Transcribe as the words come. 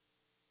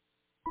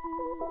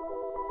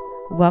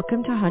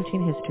Welcome to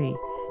Haunting History,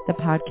 the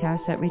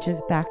podcast that reaches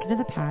back into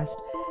the past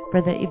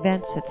for the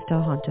events that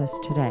still haunt us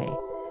today.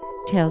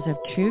 Tales of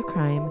true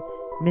crime,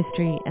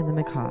 mystery, and the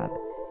macabre.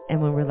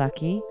 And when we're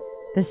lucky,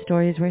 the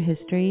stories where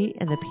history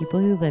and the people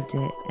who lived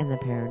it and the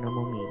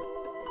paranormal meet.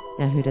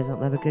 Now, who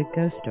doesn't love a good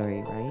ghost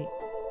story, right?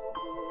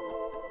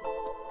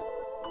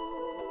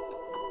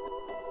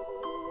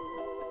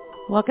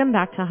 Welcome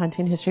back to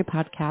Haunting History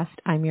Podcast.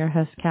 I'm your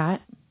host,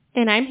 Kat.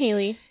 And I'm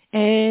Haley.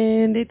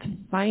 And it's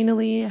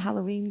finally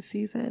Halloween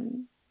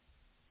season.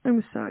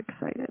 I'm so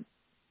excited.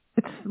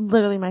 It's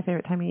literally my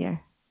favorite time of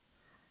year.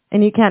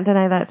 And you can't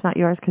deny that it's not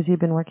yours because you've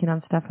been working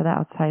on stuff for the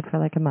outside for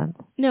like a month.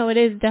 No, it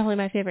is definitely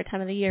my favorite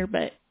time of the year,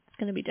 but it's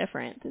going to be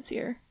different this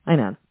year. I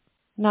know.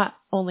 Not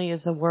only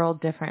is the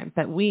world different,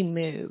 but we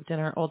moved. In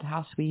our old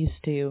house, we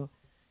used to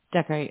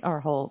decorate our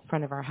whole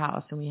front of our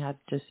house, and we had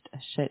just a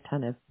shit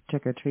ton of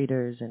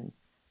trick-or-treaters and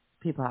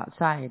people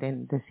outside.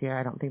 And this year,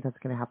 I don't think that's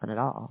going to happen at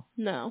all.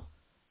 No.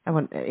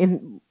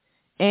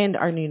 And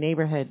our new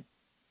neighborhood,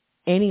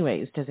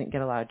 anyways, doesn't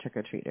get a lot of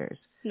trick-or-treaters.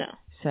 No.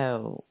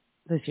 So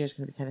this year's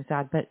going to be kind of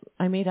sad. But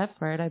I made up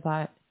for it. I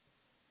bought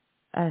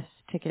us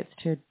tickets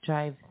to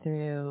drive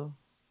through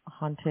a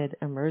haunted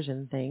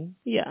immersion thing.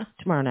 Yeah.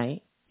 Tomorrow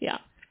night. Yeah.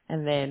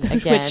 And then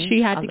again. Which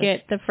she had to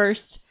get the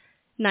first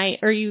night,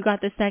 or you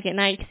got the second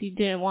night because you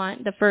didn't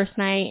want the first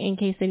night in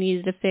case they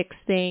needed to fix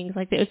things.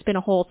 Like, it's been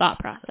a whole thought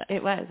process.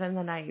 It was. And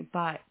then I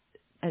bought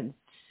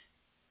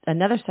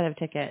another set of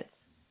tickets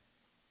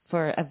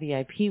for a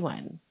VIP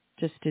one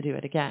just to do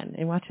it again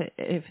and watch it.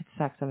 If it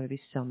sucks, I'm going to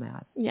be so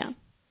mad. Yeah.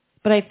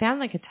 But I found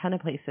like a ton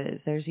of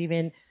places. There's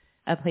even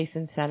a place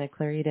in Santa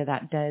Clarita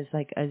that does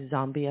like a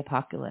zombie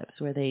apocalypse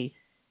where they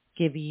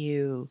give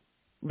you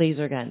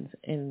laser guns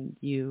and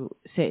you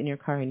sit in your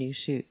car and you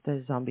shoot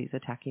the zombies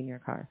attacking your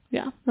car.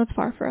 Yeah, that's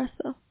far for us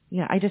though.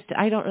 Yeah,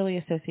 I don't really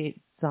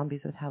associate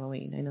zombies with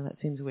Halloween. I know that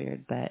seems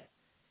weird, but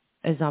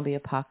a zombie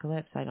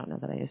apocalypse, I don't know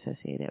that I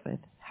associate it with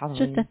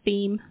Halloween. It's just a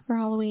theme for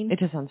Halloween. It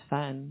just sounds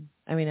fun.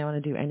 I mean, I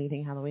want to do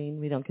anything Halloween.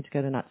 We don't get to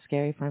go to Not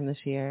Scary Farm this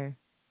year.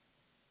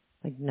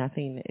 Like,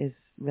 nothing is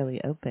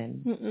really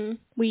open. Mm-mm.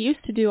 We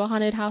used to do a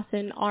haunted house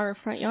in our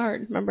front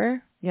yard,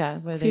 remember? Yeah.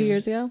 A few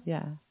years ago?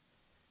 Yeah.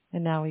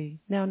 And now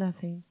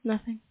nothing.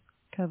 Nothing.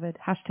 COVID.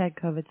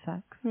 #COVID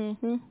sucks.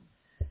 Mm-hmm.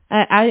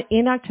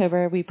 In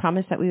October, we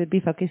promised that we would be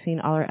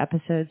focusing all our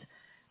episodes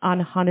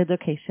on haunted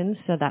locations,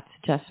 so that's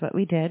just what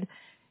we did.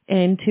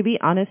 And to be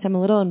honest, I'm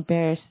a little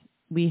embarrassed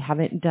we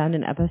haven't done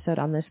an episode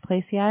on this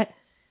place yet.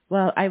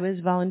 Well, I was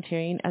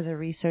volunteering as a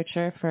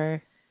researcher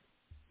for,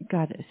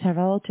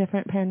 several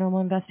different paranormal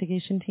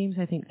investigation teams,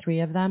 I think 3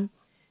 of them.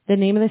 The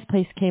name of this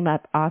place came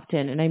up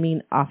often, and I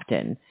mean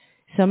often.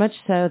 So much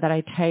so that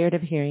I tired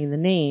of hearing the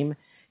name,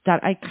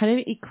 that I kind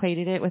of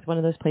equated it with one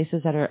of those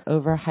places that are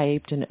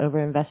overhyped and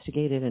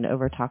over-investigated and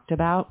over-talked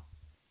about,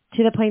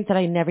 to the point that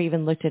I never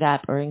even looked it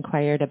up or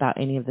inquired about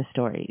any of the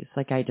stories.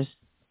 Like, I just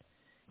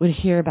would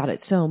hear about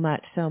it so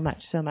much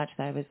that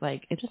I was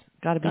like, it just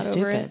got to be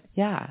stupid.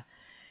 Yeah.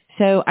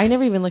 So I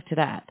never even looked it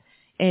up.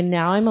 And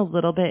now I'm a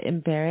little bit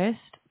embarrassed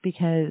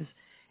because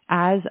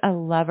as a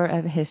lover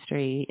of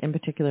history, in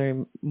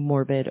particular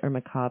morbid or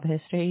macabre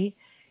history,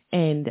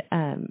 and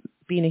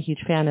being a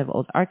huge fan of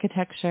old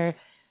architecture,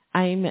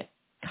 I'm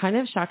kind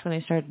of shocked when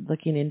I started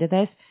looking into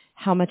this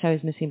how much I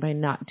was missing by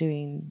not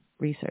doing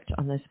research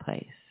on this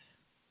place.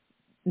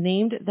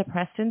 Named the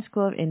Preston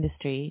School of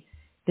Industry,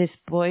 this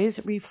boys'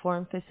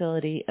 reform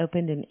facility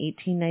opened in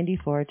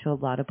 1894 to a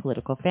lot of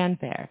political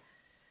fanfare.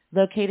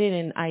 Located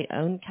in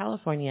Ione,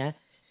 California,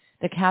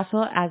 the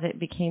castle, as it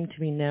became to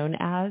be known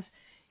as,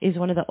 is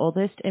one of the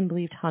oldest and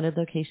believed haunted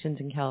locations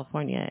in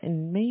California,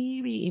 and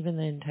maybe even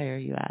the entire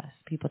U.S.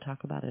 People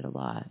talk about it a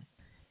lot.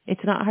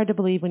 It's not hard to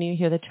believe when you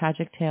hear the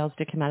tragic tales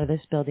to come out of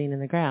this building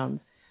and the grounds.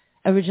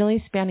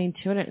 Originally spanning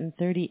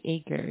 230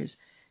 acres,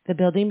 the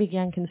building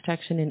began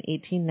construction in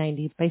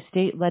 1890 by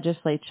state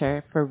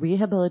legislature for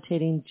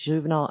rehabilitating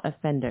juvenile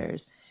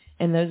offenders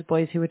and those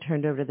boys who were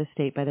turned over to the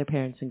state by their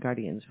parents and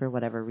guardians for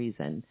whatever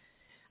reason.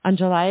 On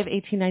July of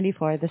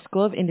 1894, the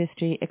School of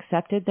Industry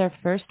accepted their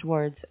first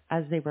wards,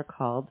 as they were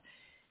called,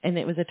 and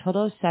it was a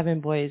total of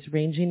 7 boys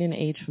ranging in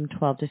age from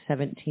 12 to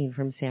 17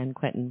 from San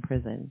Quentin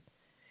Prison.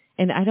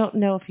 And I don't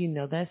know if you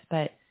know this,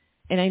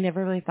 and I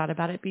never really thought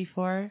about it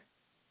before.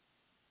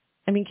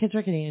 I mean, kids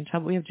are getting in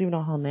trouble. We have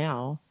juvenile hall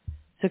now.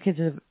 So kids,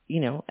 as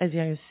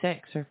young as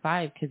 6 or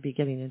 5 could be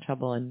getting in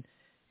trouble and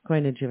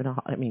going to juvenile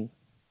hall. I mean,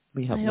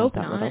 we hope not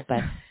that little,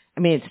 but I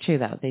mean, it's true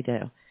though. They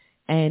do.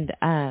 And,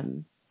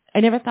 I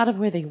never thought of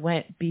where they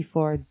went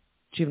before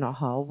juvenile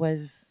hall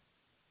was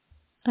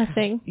a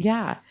thing.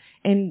 Yeah.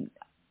 And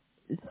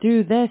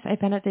through this, I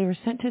found out they were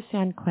sent to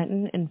San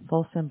Quentin and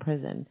Folsom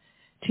Prison,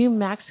 2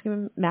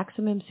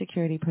 maximum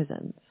security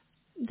prisons.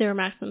 They were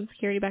maximum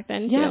security back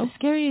then, too. Yeah,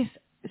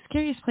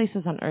 scariest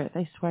places on earth,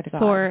 I swear to God.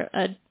 For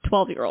a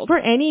 12-year-old. For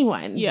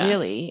anyone,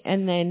 really.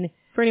 And then...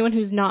 For anyone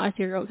who's not a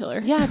serial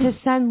killer. Yeah, to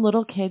send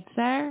little kids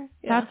there,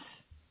 that's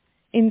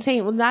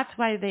insane. Well, that's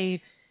why the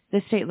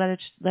state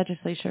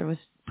legislature was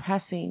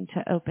pressing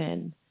to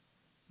open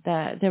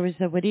There was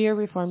the Whittier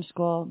Reform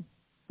School,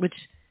 which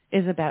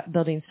is about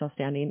building still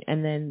standing,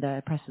 and then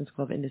the Preston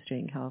School of Industry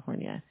in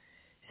California.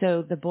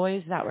 So the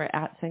boys that were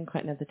at San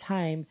Quentin at the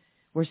time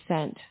were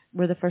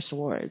the first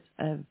awards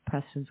of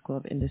Preston School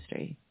of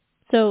Industry.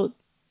 So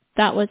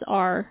that was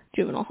our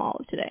juvenile hall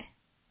of today.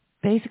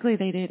 Basically,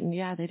 they didn't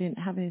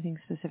have anything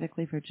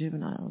specifically for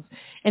juveniles.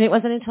 And it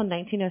wasn't until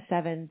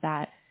 1907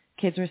 that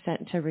kids were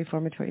sent to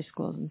reformatory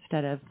schools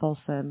instead of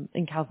Folsom,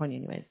 in California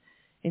anyways,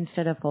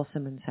 instead of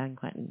Folsom and San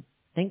Quentin.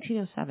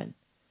 1907.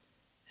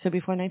 So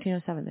before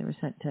 1907, they were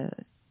sent to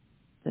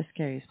the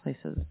scariest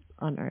places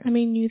on earth. I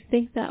mean, you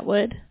think that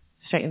would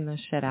straighten the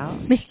shit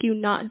out? Make you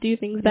not do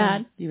things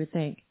bad. You would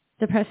think.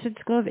 The Preston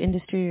School of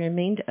Industry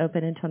remained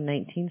open until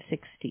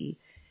 1960.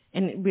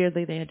 And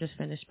weirdly, they had just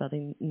finished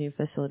building new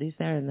facilities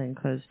there and then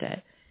closed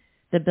it.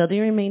 The building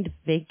remained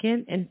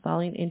vacant and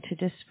falling into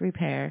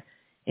disrepair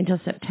until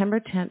September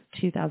 10th,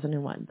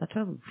 2001. That's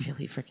a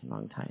really freaking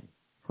long time.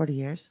 40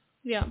 years?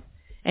 Yeah.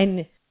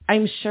 And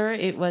I'm sure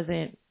it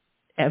wasn't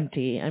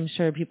empty. I'm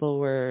sure people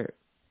were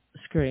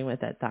screwing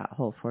with it that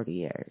whole 40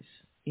 years.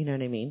 You know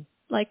what I mean?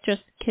 Like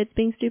just kids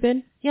being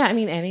stupid? Yeah, I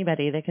mean,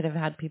 anybody. They could have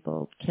had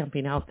people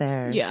camping out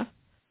there. Yeah.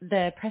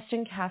 The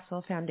Preston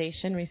Castle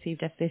Foundation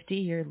received a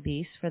 50-year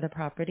lease for the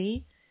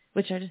property,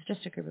 which is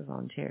just a group of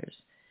volunteers.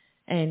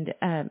 And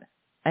I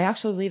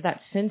actually believe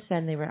that since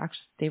then they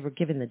were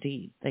given the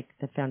deed. Like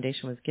the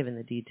foundation was given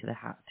the deed to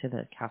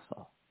the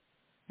castle.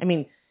 I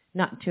mean,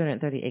 not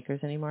 230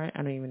 acres anymore.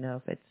 I don't even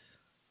know if it's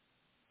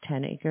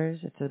 10 acres.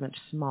 It's a much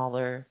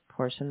smaller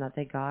portion that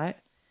they got.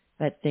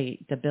 But the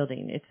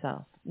building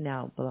itself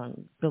now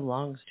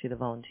belongs to the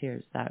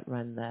volunteers that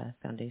run the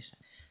foundation.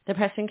 The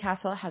Preston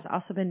Castle has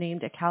also been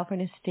named a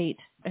California State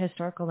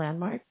Historical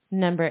Landmark,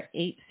 number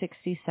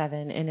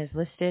 867, and is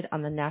listed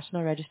on the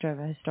National Register of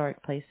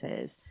Historic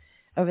Places.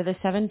 Over the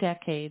 7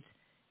 decades,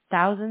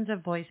 thousands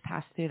of boys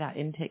passed through that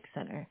intake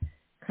center,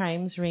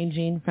 crimes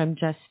ranging from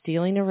just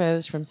stealing a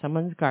rose from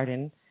someone's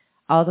garden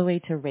all the way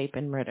to rape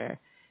and murder.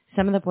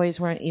 Some of the boys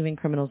weren't even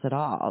criminals at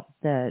all.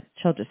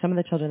 Some of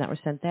the children that were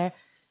sent there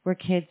were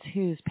kids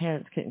whose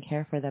parents couldn't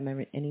care for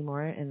them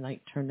anymore and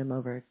turned them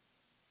over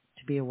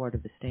to be a ward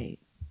of the state.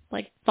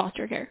 Like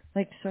foster care.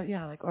 Like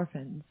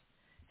orphans.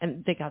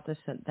 And they got this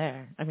sent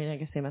there. I mean, I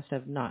guess they must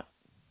have not.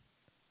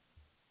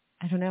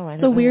 I don't know.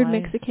 It's a weird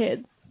mix of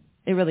kids.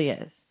 It really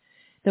is.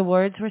 The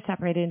wards were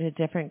separated into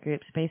different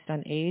groups based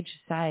on age,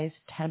 size,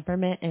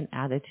 temperament, and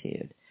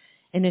attitude.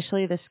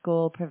 Initially, the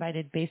school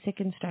provided basic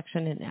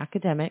instruction in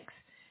academics,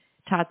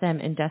 taught them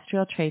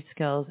industrial trade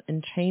skills,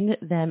 and trained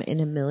them in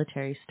a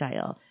military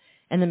style.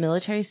 And the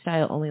military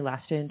style only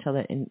lasted until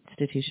the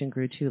institution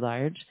grew too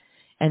large.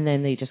 And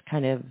then they just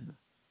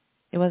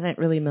it wasn't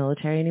really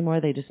military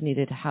anymore. They just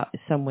needed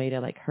some way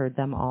to herd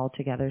them all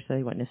together so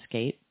they wouldn't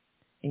escape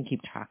and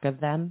keep track of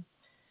them.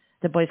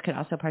 The boys could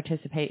also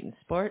participate in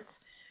sports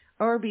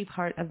or be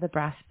part of the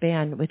brass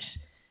band, which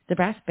the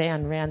brass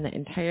band ran the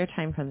entire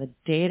time from the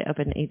day it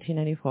opened in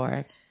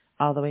 1894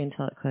 all the way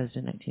until it closed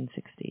in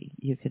 1960.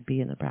 You could be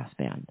in the brass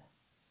band,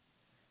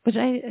 which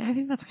I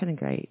think that's kind of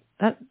great.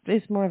 That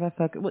is more of a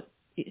focus.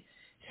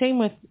 Same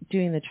with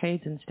doing the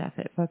trades and stuff.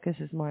 It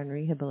focuses more on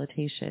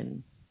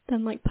rehabilitation.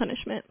 Than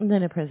punishment.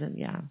 Than a prison,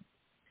 yeah.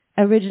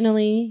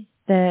 Originally,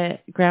 the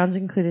grounds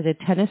included a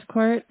tennis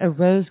court, a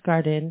rose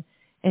garden,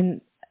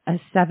 and a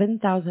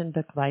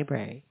 7,000-book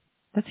library.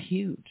 That's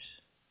huge.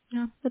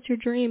 Yeah, that's your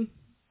dream.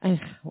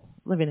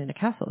 Living in a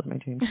castle is my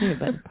dream too,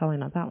 but probably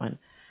not that one.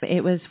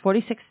 It was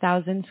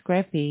 46,000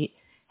 square feet,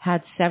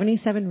 had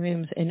 77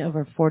 rooms, and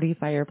over 40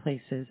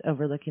 fireplaces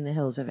overlooking the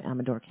hills of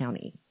Amador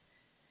County.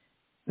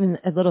 And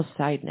a little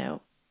side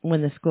note,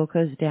 when the school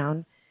closed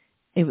down,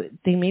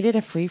 they made it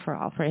a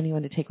free-for-all for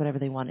anyone to take whatever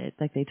they wanted.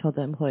 They told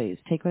the employees,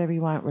 take whatever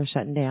you want, we're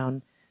shutting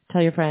down.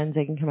 Tell your friends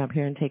they can come up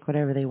here and take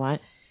whatever they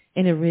want.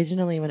 And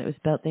originally, when it was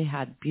built, they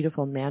had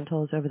beautiful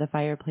mantles over the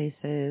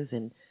fireplaces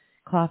and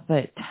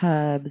clawfoot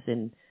tubs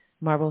and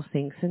marble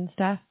sinks and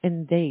stuff.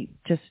 And they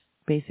just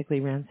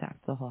basically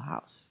ransacked the whole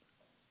house.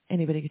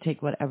 Anybody could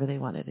take whatever they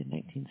wanted in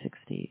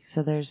 1960.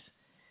 So there's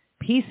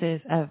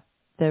pieces of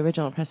the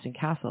original Preston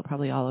Castle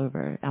probably all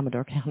over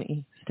Amador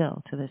County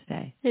still to this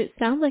day. It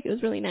sounds like it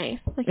was really nice,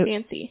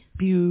 fancy.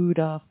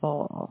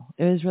 Beautiful.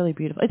 It was really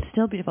beautiful. It's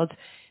still beautiful. It's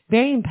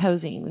very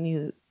imposing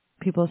when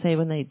people say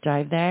when they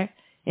drive there,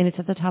 and it's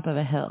at the top of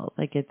a hill.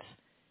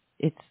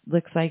 It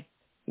looks like,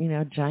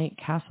 a giant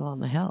castle on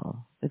the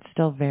hill. It's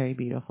still very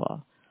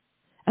beautiful.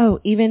 Oh,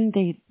 even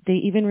they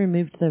even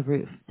removed the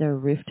roof. There were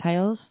roof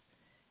tiles,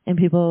 and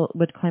people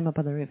would climb up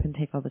on the roof and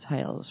take all the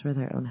tiles for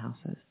their own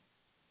houses.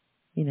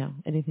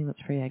 Anything that's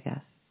free, I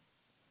guess.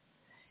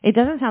 It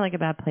doesn't sound like a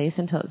bad place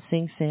until it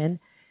sinks in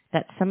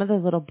that some of the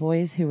little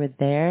boys who were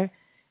there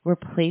were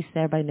placed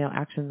there by no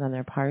actions on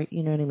their part.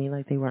 You know what I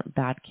mean? They weren't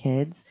bad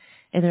kids.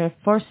 And they were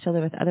forced to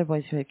live with other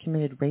boys who had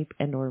committed rape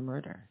and or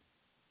murder.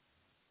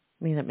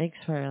 I mean, that makes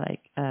for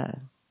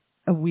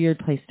a weird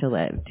place to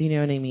live. Do you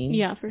know what I mean?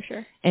 Yeah, for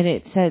sure. And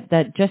it said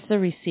that just the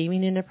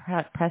receiving into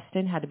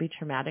Preston had to be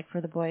traumatic for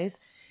the boys.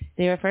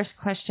 They were first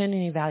questioned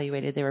and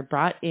evaluated. They were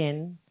brought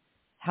in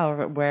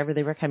however, wherever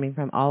they were coming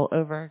from, all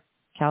over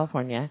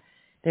California.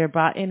 They were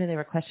brought in and they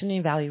were questioned and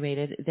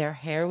evaluated. Their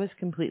hair was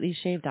completely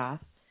shaved off.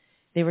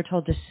 They were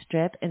told to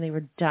strip, and they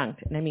were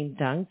dunked, and I mean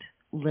dunked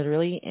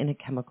literally in a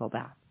chemical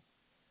bath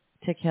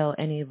to kill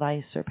any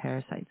lice or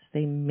parasites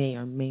they may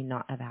or may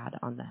not have had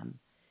on them.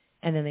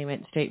 And then they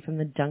went straight from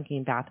the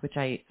dunking bath, which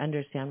I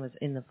understand was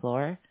in the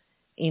floor,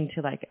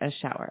 into like a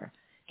shower.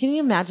 Can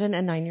you imagine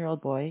a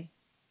 9-year-old boy?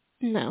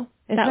 No.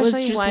 That was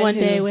just one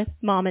day with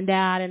mom and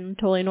dad and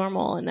totally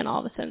normal, and then all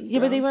of a sudden... Yeah,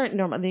 but they weren't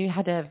normal. They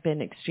had to have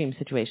been extreme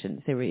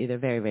situations. They were either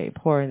very, very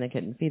poor and they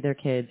couldn't feed their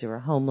kids, or were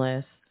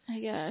homeless. I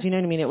guess. Do you know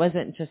what I mean? It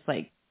wasn't just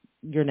like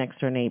your next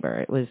door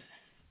neighbor. It was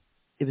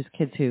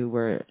kids who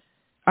were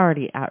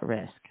already at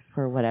risk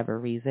for whatever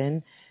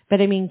reason.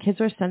 But I mean, kids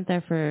were sent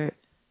there for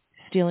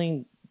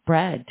stealing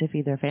bread to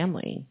feed their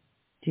family,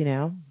 do you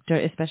know,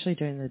 especially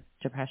during the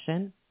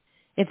Depression.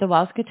 If the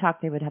walls could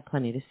talk, they would have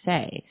plenty to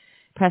say.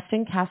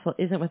 Preston Castle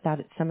isn't without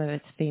some of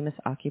its famous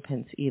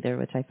occupants either,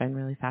 which I find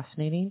really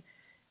fascinating.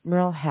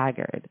 Merle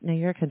Haggard. Now,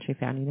 you're a country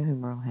fan. You know who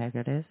Merle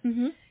Haggard is.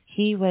 Mm-hmm.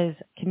 He was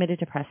committed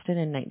to Preston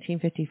in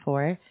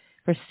 1954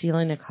 for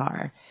stealing a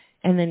car.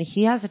 And then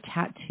he has a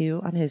tattoo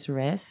on his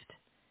wrist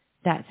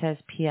that says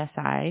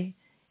PSI,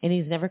 and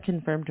he's never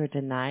confirmed or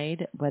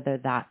denied whether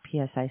that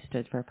PSI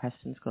stood for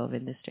Preston School of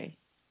Industry.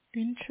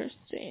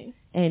 Interesting.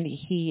 And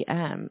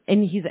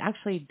he's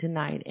actually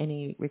denied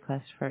any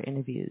requests for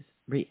interviews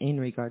in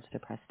regards to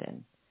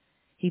Preston.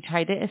 He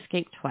tried to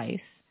escape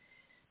twice.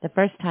 The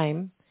first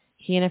time,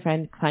 he and a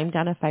friend climbed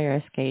down a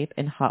fire escape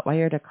and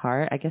hotwired a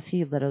car. I guess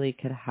he literally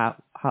could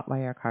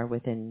hotwire a car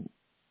within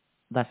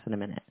less than a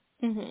minute.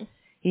 Mm-hmm.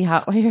 He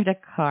hotwired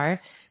a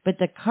car, but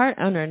the car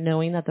owner,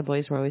 knowing that the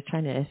boys were always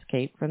trying to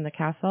escape from the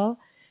castle,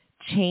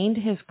 chained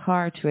his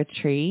car to a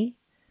tree.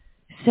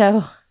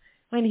 So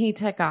when he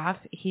took off,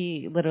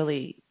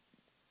 the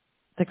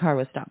car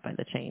was stopped by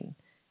the chain,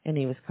 and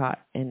he was caught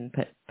and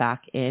put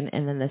back in.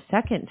 And then the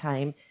second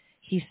time,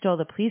 he stole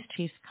the police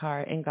chief's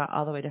car and got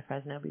all the way to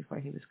Fresno before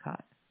he was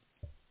caught.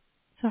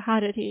 So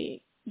how did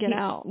he get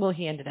out? Well,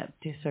 he ended up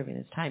serving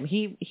his time.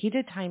 He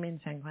did time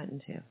in San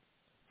Quentin, too.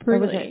 Really?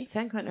 Or was it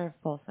San Quentin or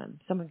Folsom?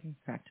 Someone can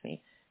correct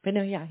me. But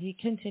no, yeah, he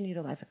continued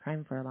a life of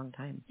crime for a long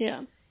time. Yeah.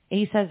 And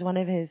he says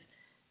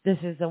this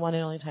is the one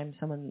and only time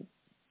someone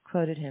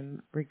quoted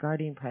him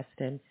regarding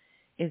Preston,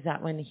 is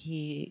that when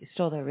he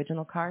stole the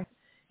original car,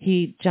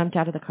 he jumped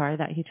out of the car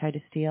that he tried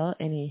to steal,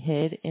 and he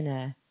hid in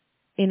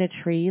a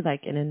tree,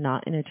 like in a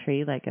knot in a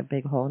tree, like a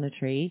big hole in a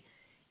tree.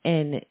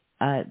 And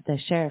the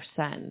sheriff's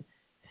son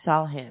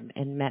saw him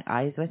and met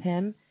eyes with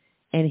him,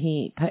 and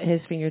he put his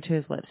finger to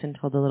his lips and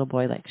told the little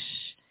boy, like,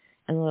 shh.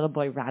 And the little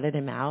boy ratted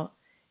him out.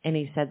 And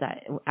he said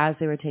that as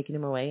they were taking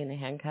him away in the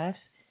handcuffs,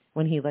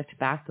 when he looked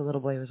back, the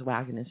little boy was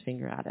wagging his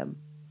finger at him.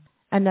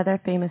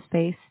 Another famous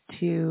face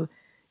to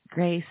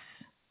grace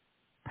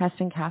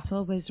Preston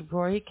Castle was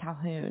Rory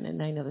Calhoun.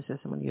 And I know this is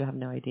someone you have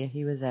no idea.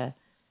 He was a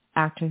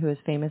actor who was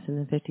famous in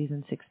the 50s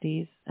and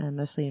 60s,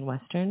 mostly in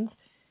Westerns.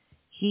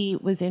 He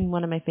was in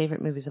one of my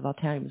favorite movies of all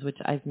times, which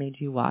I've made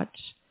you watch,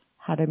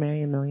 How to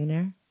Marry a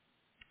Millionaire.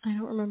 I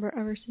don't remember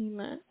ever seeing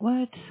that.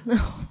 What?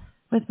 No.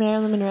 With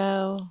Marilyn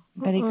Monroe,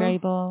 Betty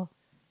Grable.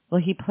 Well,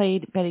 he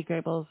played Betty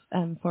Grable's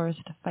forest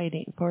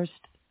ranger.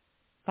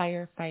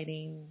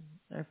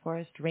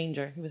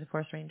 He was a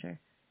forest ranger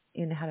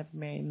in How to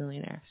Marry a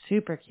Millionaire.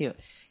 Super cute.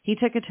 He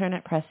took a turn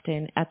at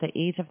Preston. At the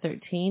age of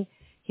 13,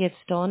 he had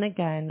stolen a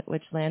gun,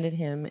 which landed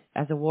him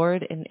as a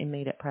ward and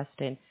inmate at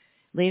Preston.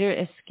 Later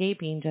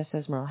escaping, just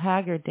as Merle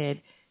Haggard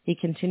did, he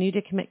continued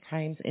to commit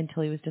crimes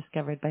until he was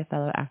discovered by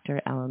fellow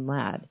actor Alan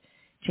Ladd,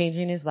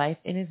 changing his life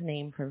and his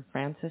name from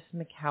Frances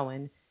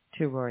McCowan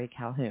to Rory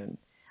Calhoun.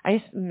 I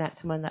just met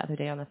someone the other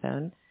day on the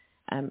phone.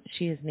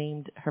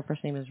 Her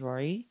first name is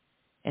Rory,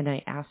 and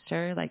I asked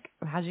her, like,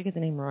 how did you get the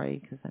name Rory?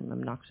 Because I'm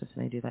obnoxious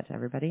and I do that to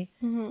everybody.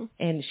 Mm-hmm.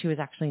 And she was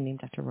actually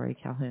named after Rory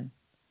Calhoun.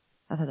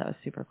 I thought that was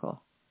super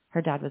cool.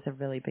 Her dad was a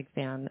really big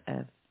fan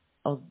of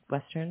old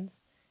Westerns,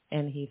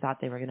 and he thought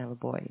they were going to have a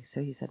boy.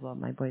 So he said, well,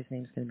 my boy's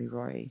name's going to be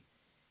Rory.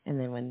 And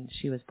then when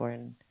she was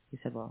born, he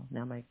said, well,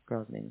 now my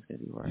girl's name is going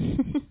to be Rory.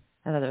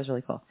 I thought that was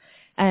really cool.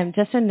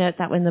 Just a note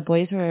that when the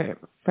boys were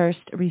first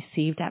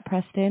received at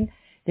Preston,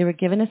 they were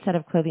given a set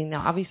of clothing.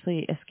 Now,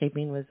 obviously,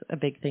 escaping was a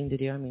big thing to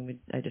do. I mean,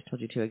 I just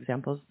told you 2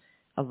 examples.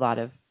 A lot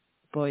of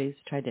boys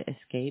tried to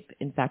escape.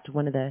 In fact,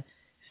 one of the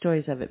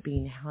stories of it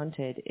being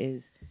haunted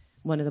is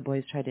one of the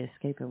boys tried to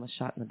escape and was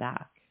shot in the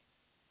back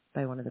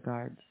by one of the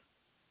guards.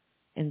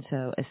 And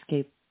so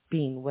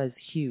escaping was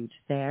huge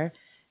there.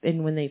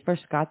 And when they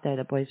first got there,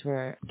 the boys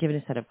were given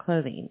a set of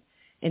clothing.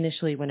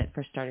 Initially, when it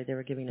first started, they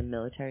were giving a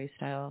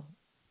military-style,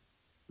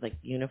 like,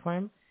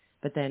 uniform.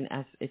 But then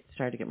as it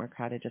started to get more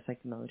crowded, just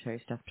like the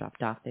military stuff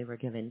dropped off, they were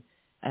given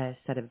a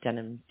set of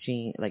denim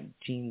jeans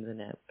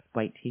and a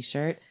white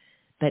T-shirt.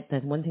 But the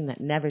one thing that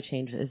never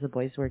changed is the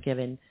boys were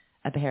given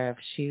a pair of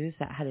shoes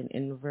that had an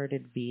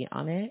inverted V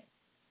on it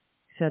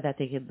so that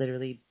they could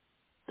literally,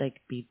 they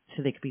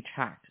could be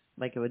tracked.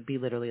 Like, it would be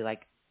literally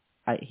like,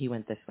 he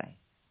went this way.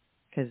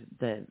 Because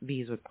the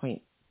V's would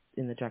point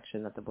in the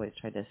direction that the boys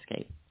tried to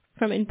escape.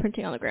 from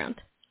imprinting on the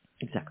ground.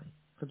 Exactly.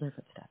 From their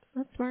footsteps.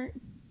 That's smart.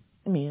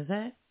 I mean, is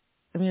it?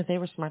 I mean, if they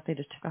were smart, they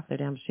just took off their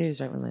damn shoes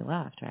right when they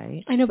left,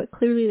 right? I know, but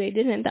clearly they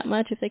didn't that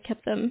much if they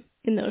kept them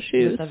in those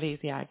shoes. With these,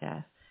 yeah, I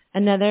guess.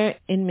 Another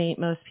inmate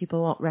most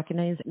people won't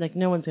recognize, like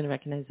no one's going to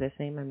recognize this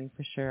name, I mean,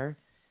 for sure.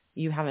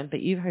 You haven't, but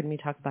you've heard me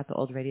talk about the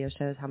old radio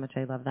shows, how much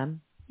I love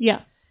them.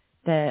 Yeah.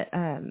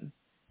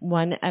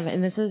 One of,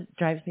 and this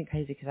drives me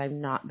crazy because I've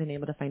not been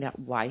able to find out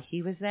why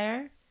he was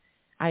there.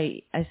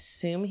 I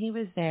assume he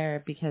was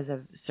there because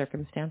of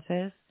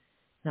circumstances,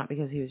 not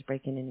because he was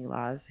breaking any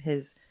laws.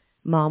 His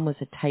mom was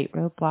a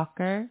tightrope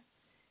walker,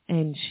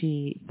 and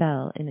she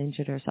fell and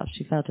injured herself.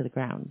 She fell to the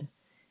ground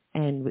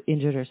and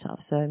injured herself.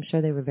 So I'm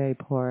sure they were very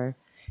poor.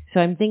 So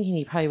I'm thinking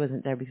he probably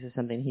wasn't there because of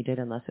something he did,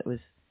 unless it was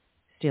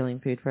stealing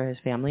food for his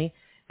family.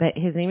 But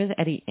his name is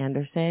Eddie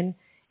Anderson,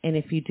 and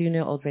if you do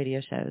know old radio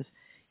shows,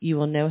 you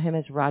will know him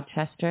as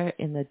Rochester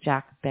in the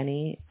Jack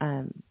Benny,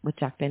 with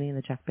Jack Benny in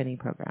the Jack Benny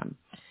program,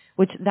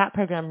 which that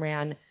program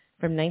ran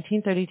from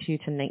 1932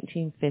 to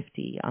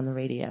 1950 on the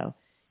radio.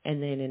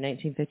 And then in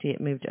 1950,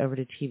 it moved over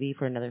to TV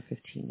for another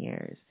 15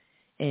 years.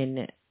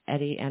 And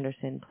Eddie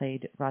Anderson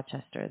played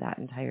Rochester that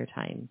entire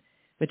time,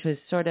 which was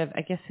sort of,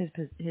 I guess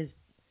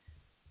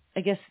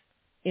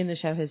in the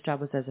show, his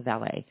job was as a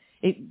valet.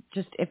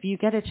 If you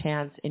get a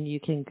chance and you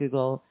can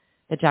Google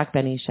the Jack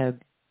Benny show,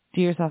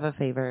 do yourself a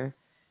favor,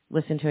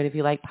 listen to it. If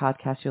you like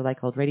podcasts, you'll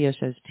like old radio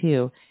shows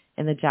too.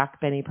 And the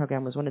Jack Benny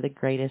program was one of the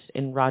greatest,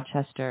 and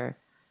Rochester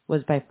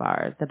was by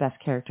far the best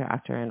character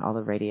actor in all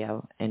of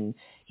radio. And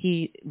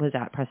he was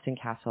at Preston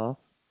Castle.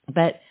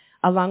 But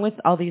along with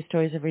all these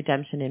stories of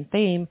redemption and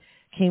fame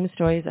came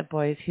stories of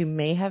boys who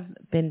may have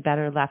been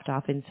better left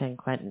off in San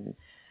Quentin.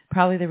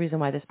 Probably the reason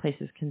why this place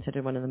is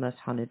considered one of the most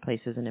haunted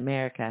places in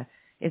America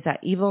is that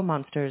evil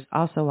monsters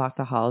also walked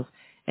the halls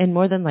and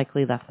more than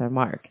likely left their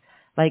mark.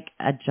 Like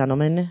a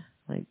gentleman,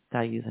 like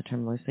I use the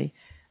term loosely,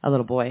 a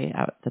little boy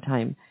at the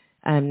time,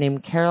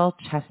 named Carol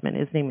Chessman.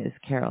 His name is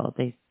Carol.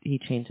 He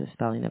changed the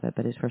spelling of it,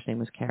 but his first name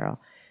was Carol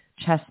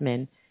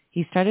Chessman.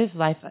 He started his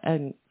life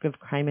of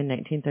crime in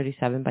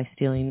 1937 by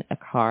stealing a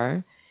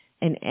car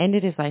and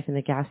ended his life in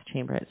the gas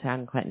chamber at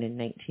San Quentin in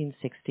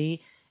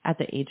 1960 at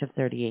the age of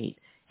 38.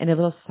 And a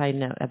little side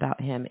note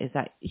about him is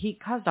that he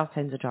caused all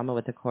kinds of drama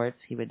with the courts.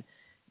 He would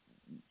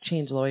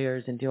change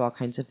lawyers and do all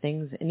kinds of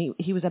things. And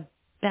he was a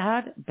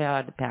bad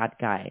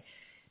guy.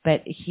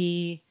 But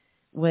he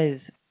was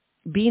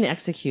being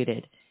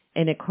executed,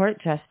 and a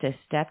court justice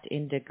stepped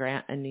in to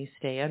grant a new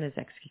stay on his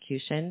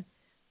execution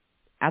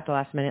at the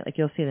last minute. Like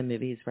you'll see in the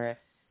movies where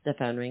the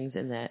phone rings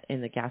in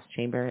the gas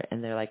chamber,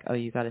 and they're like, "Oh,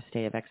 you got a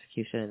stay of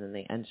execution," and then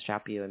they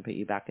unstrap you and put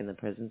you back in the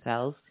prison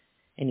cells,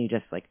 and you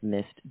just like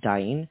missed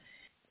dying.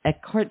 A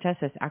court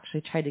justice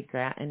actually tried to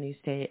grant a new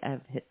stay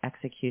of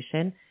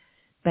execution,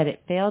 but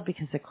it failed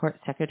because the court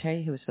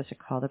secretary, who was supposed to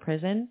call the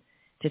prison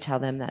to tell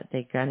them that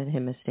they granted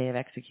him a stay of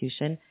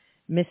execution,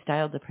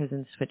 misdialed the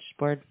prison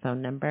switchboard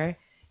phone number,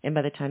 and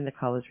by the time the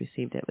call was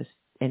received, it was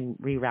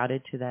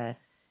rerouted to the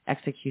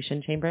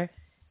execution chamber.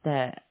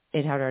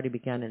 It had already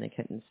begun, and they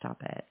couldn't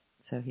stop it,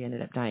 so he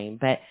ended up dying.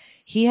 But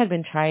he had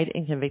been tried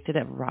and convicted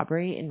of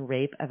robbery and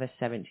rape of a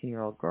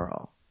 17-year-old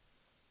girl.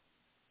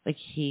 Like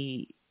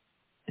he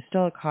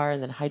stole a car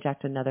and then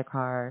hijacked another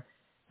car,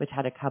 which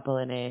had a couple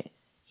in it.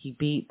 He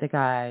beat the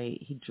guy.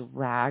 He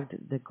dragged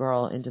the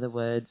girl into the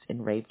woods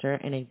and raped her.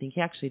 And I think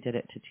he actually did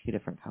it to 2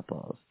 different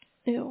couples.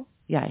 Ew.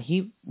 Yeah,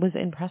 he was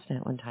in Preston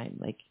at one time.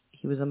 Like,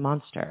 he was a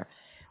monster.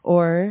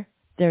 Or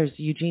there's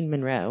Eugene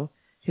Monroe,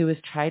 who was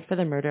tried for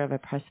the murder of a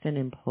Preston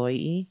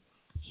employee.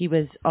 He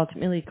was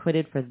ultimately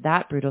acquitted for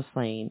that brutal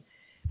slaying,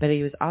 but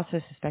he was also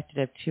suspected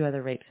of 2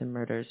 other rapes and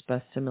murders,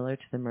 both similar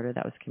to the murder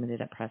that was committed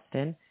at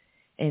Preston.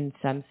 And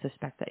some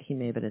suspect that he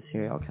may have been a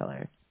serial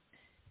killer.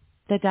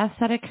 The deaths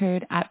that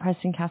occurred at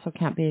Preston Castle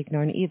can't be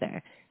ignored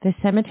either. The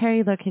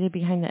cemetery located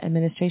behind the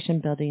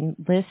administration building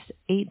lists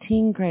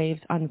 18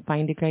 graves on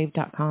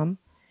findagrave.com.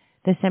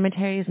 The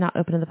cemetery is not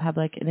open to the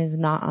public and is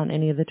not on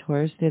any of the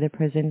tours through the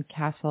Prison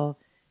Castle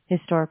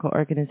Historical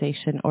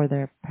Organization or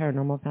their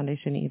Paranormal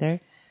Foundation either.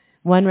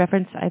 One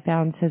reference I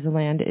found says the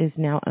land is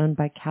now owned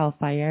by CAL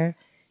FIRE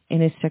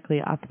and is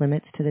strictly off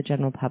limits to the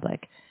general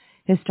public.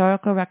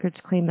 Historical records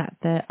claim that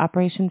the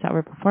operations that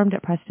were performed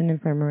at Preston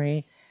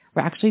Infirmary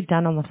were actually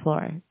done on the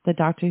floor. The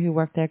doctor who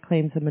worked there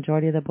claims the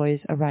majority of the boys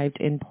arrived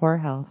in poor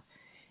health.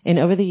 And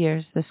over the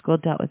years, the school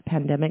dealt with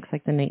pandemics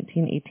like the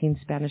 1918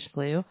 Spanish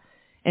flu.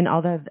 And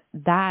although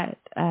that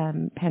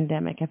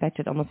pandemic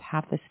affected almost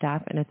half the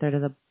staff and a third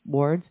of the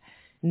wards,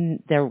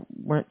 there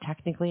weren't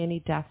technically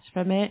any deaths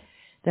from it.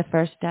 The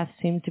first death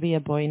seemed to be a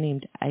boy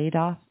named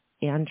Adolf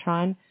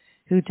Antron,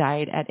 who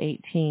died at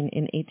 18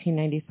 in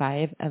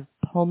 1895 of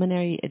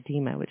pulmonary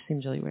edema, which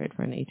seems really weird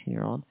for an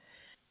 18-year-old.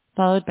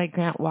 Followed by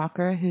Grant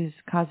Walker, whose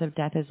cause of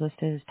death is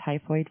listed as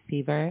typhoid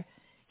fever.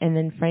 And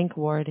then Frank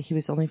Ward, he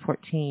was only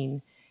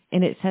 14.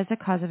 And it says the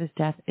cause of his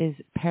death is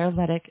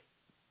paralytic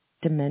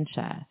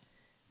dementia,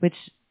 which,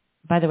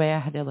 by the way, I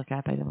had to look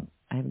up.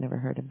 I've never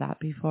heard of that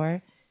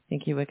before.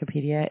 Thank you,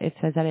 Wikipedia. It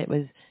says that it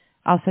was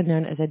also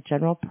known as a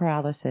general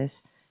paralysis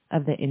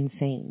of the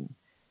insane,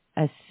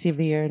 a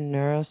severe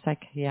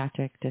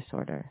neuropsychiatric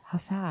disorder.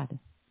 How sad.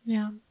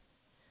 Yeah.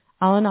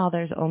 All in all,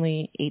 there's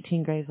only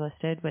 18 graves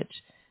listed, which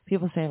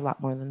people say a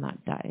lot more than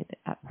that died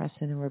at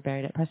Preston and were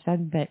buried at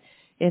Preston. But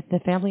if the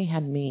family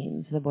had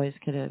means, the bodies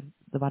could have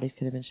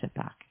been shipped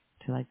back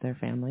to like their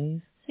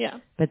families. Yeah.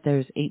 But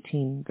there's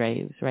 18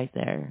 graves right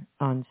there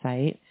on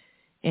site,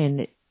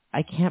 and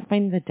I can't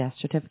find the death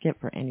certificate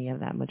for any of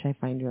them, which I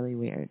find really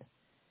weird.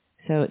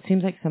 So it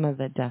seems like some of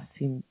the deaths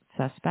seem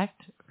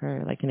suspect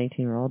for like an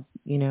 18-year-old,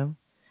 you know.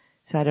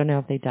 So I don't know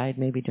if they died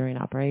maybe during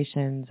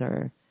operations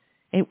or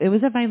it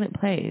was a violent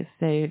place.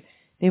 They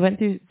went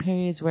through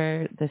periods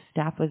where the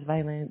staff was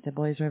violent, the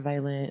boys were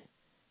violent.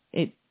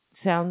 It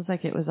sounds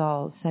like it was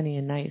all sunny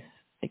and nice,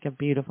 like a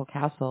beautiful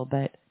castle,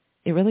 but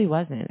it really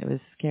wasn't. It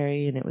was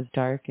scary and it was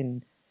dark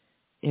and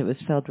it was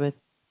filled with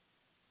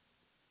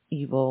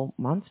evil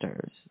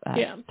monsters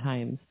at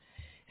times.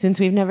 Since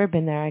we've never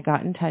been there, I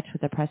got in touch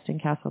with the Preston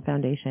Castle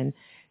Foundation.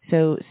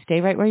 So stay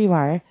right where you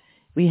are.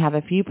 We have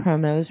a few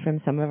promos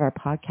from some of our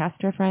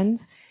podcaster friends,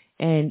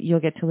 and you'll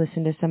get to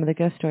listen to some of the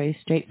ghost stories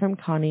straight from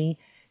Connie,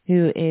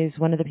 who is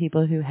one of the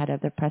people who head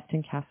up the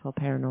Preston Castle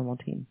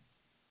Paranormal team.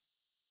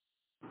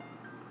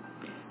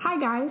 Hi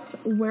guys,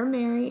 we're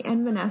Mary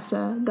and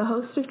Vanessa, the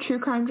hosts of True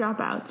Crime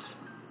Dropouts.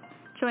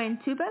 Join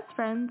two best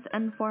friends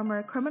and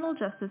former criminal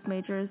justice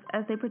majors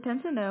as they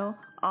pretend to know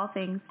all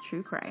things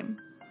true crime.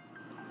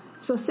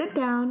 So sit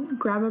down,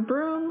 grab a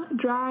broom,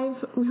 drive,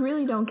 we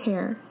really don't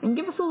care, and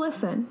give us a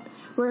listen.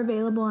 We're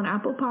available on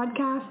Apple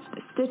Podcasts,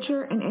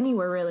 Stitcher, and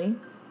anywhere really.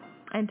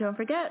 And don't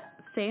forget,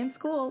 stay in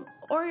school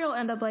or you'll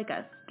end up like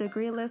us,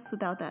 degreeless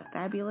without that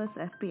fabulous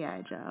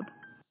FBI job.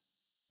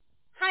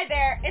 Hi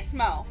there, it's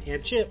Mo.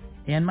 And Chip.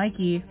 And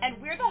Mikey. And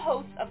we're the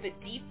hosts of the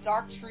Deep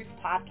Dark Truth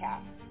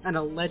podcast. An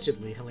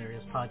allegedly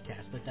hilarious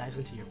podcast that dives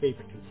into your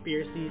favorite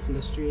conspiracies,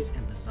 mysteries,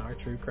 and bizarre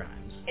true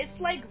crimes.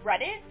 It's like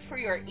Reddit for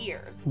your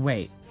ears.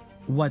 Wait,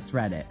 what's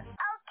Reddit?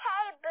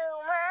 Okay,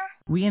 Boomer.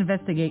 We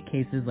investigate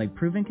cases like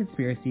proven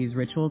conspiracies,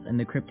 rituals, and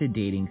the cryptid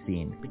dating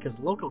scene. Because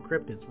local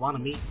cryptids want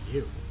to meet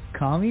you.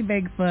 Call me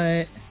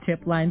Bigfoot.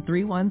 Tip line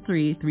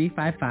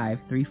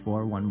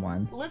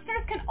 313-355-3411.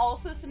 Listeners can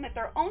also submit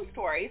their own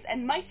stories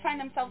and might find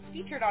themselves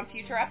featured on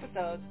future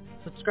episodes.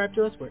 Subscribe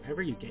to us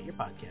wherever you get your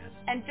podcasts.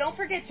 And don't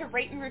forget to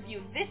rate and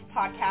review this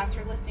podcast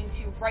you're listening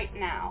to right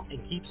now.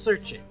 And keep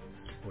searching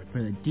for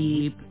the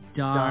deep,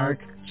 dark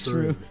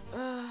truth.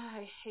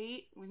 I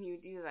hate when you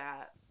do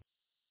that.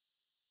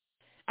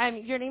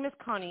 Your name is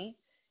Connie,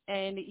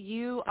 and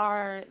you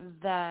are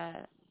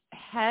the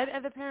head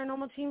of the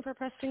paranormal team for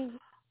Preston.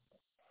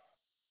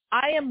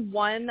 I am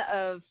one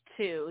of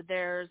two.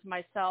 There's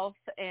myself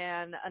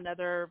and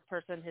another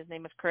person. His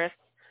name is Chris.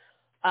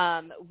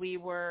 We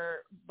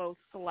were both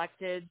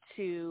selected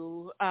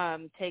to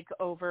take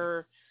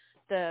over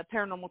the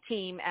paranormal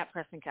team at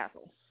Preston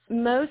Castle.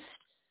 Most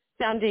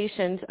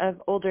foundations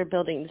of older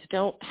buildings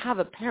don't have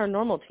a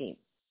paranormal team.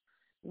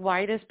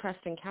 Why does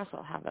Preston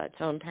Castle have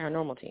its own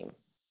paranormal team?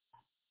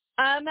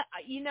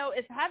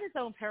 It's had its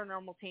own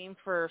paranormal team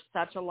for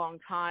such a long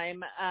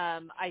time.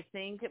 I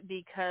think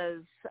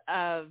because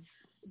of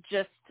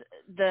just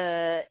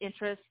the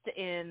interest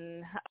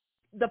in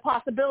the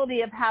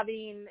possibility of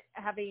having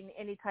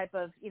any type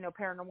of,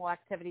 paranormal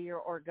activity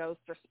or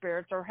ghosts or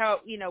spirits or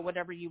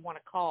whatever you want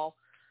to call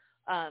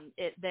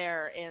it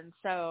there. And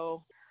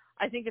so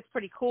I think it's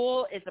pretty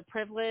cool. It's a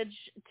privilege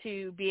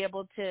to be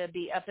able to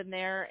be up in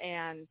there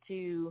and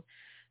to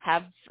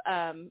have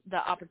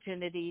the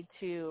opportunity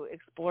to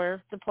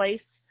explore the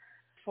place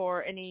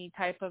for any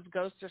type of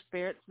ghosts or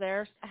spirits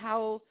there.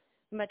 How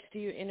much do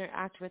you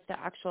interact with the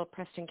actual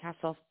Preston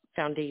Castle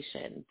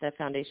Foundation, the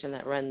foundation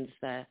that runs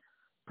the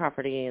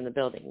property and the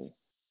building?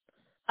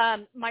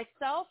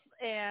 Myself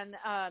and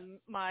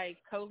my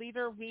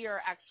co-leader, we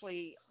are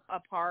actually a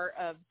part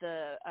of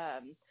the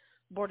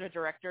board of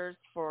directors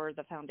for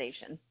the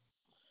foundation.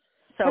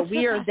 So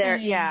we are there.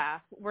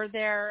 Yeah, we're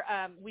there.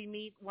 We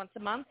meet once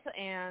a month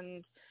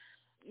and,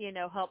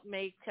 help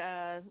make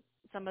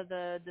some of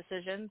the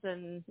decisions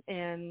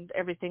and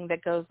everything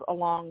that goes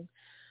along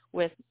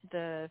with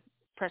the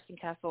Preston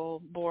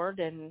Castle board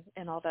and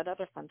all that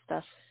other fun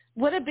stuff.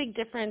 What a big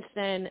difference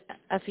than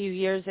a few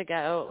years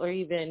ago or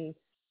even,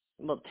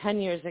 10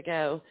 years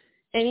ago,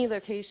 any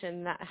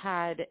location that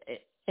had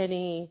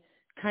any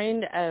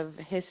kind of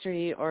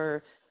history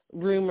or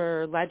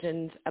rumor,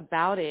 legends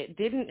about it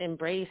didn't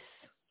embrace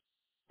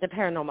the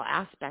paranormal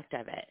aspect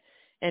of it.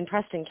 And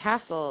Preston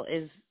Castle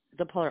is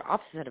the polar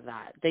opposite of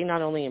that. They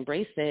not only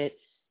embrace it,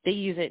 they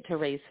use it to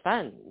raise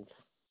funds.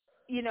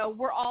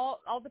 We're all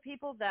the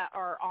people that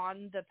are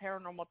on the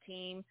paranormal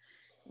team,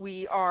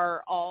 we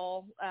are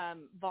all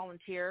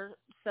volunteer,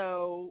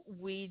 so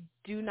we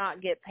do not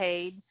get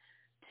paid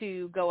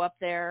to go up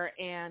there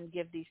and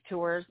give these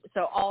tours.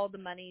 So all the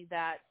money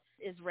that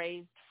is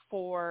raised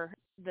for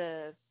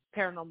the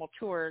paranormal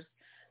tours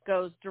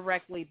goes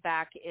directly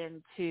back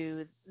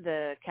into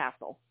the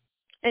castle.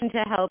 And to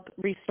help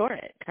restore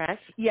it,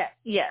 correct? Yes.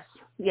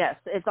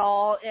 It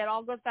all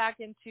goes back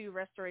into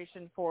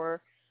restoration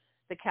for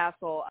the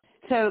castle.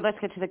 So let's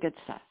get to the good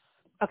stuff.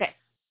 Okay.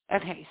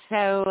 Okay,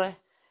 so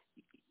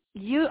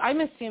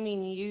I'm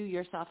assuming you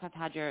yourself have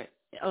had your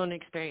own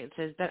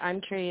experiences, but I'm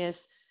curious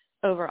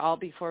overall,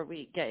 before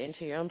we get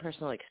into your own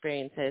personal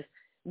experiences,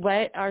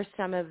 what are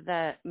some of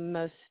the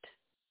most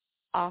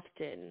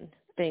often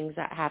things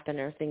that happen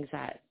or things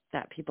that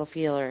people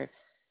feel or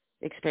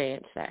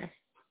experience there?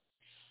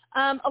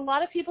 A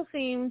lot of people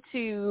seem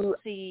to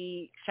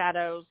see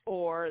shadows,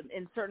 or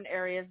in certain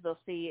areas they'll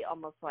see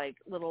almost like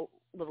little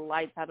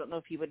lights. I don't know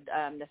if you would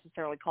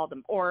necessarily call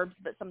them orbs,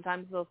 but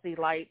sometimes they'll see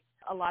lights.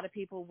 A lot of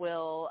people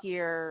will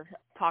hear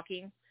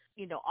talking,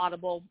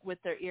 audible with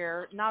their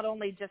ear, not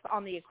only just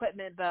on the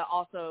equipment, but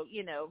also,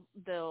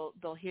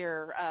 they'll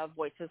hear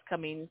voices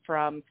coming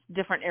from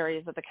different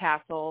areas of the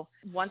castle.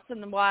 Once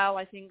in a while,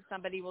 I think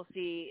somebody will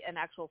see an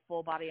actual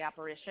full body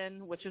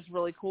apparition, which is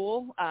really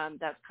cool.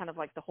 That's kind of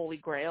like the holy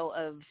grail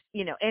of,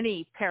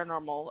 any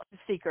paranormal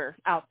seeker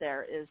out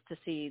there, is to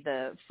see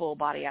the full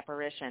body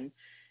apparition.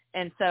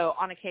 And so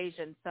on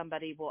occasion,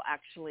 somebody will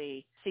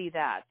actually see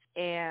that.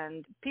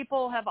 And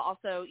people have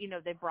also,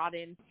 they brought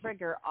in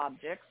trigger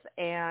objects,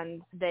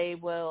 and they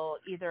will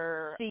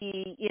either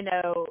see,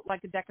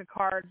 like a deck of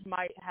cards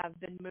might have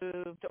been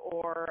moved,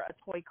 or a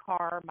toy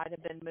car might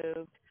have been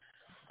moved.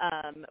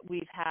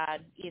 We've had,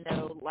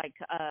 like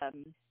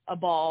a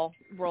ball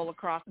roll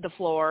across the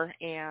floor,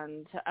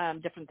 and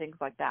different things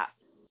like that.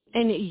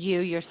 And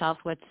you yourself,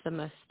 what's the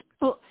most,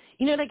 well,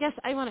 I guess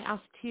I want to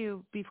ask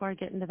too, before I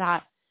get into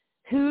that,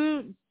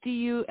 who do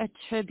you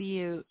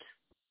attribute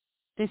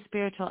this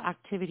spiritual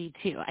activity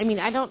to? I mean,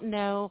 I don't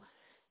know.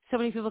 So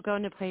many people go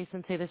into a place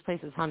and say this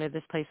place is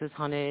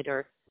haunted,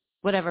 or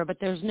whatever, but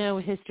there's no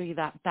history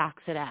that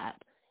backs it up.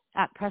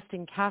 At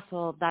Preston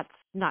Castle, that's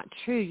not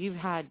true. You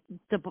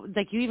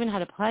even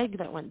had a plague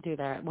that went through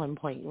there at one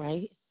point,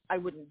 right? I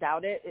wouldn't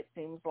doubt it. It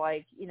seems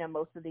like,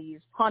 most of these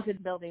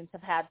haunted buildings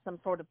have had some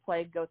sort of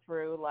plague go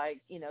through, like,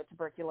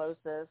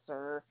 tuberculosis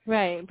or...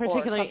 Right,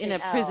 particularly in a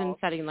prison else.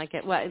 setting like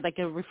it was, like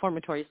a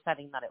reformatory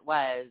setting that it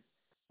was.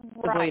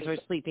 The Right. boys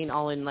were sleeping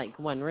all in, like,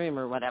 one room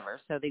or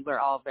whatever, so they were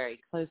all very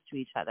close to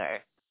each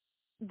other.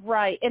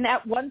 Right. And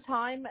at one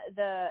time,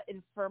 the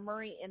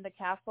infirmary in the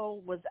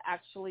castle was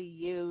actually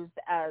used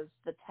as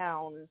the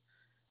town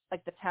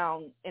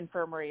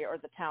infirmary or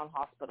the town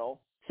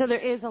hospital. So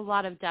there is a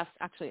lot of deaths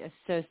actually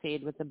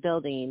associated with the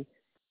building.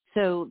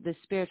 So the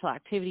spiritual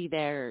activity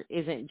there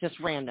isn't just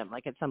random,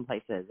 like at some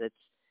places.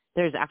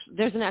 There's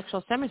an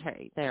actual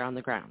cemetery there on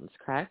the grounds,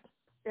 correct?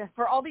 Yeah,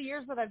 for all the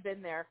years that I've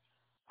been there,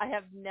 I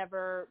have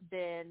never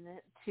been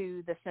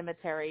to the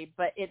cemetery,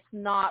 but it's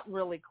not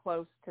really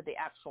close to the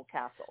actual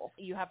castle.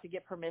 You have to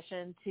get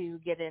permission to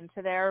get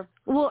into there.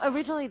 Well,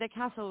 originally the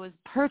castle was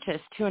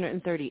purchased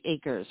 230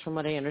 acres, from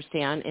what I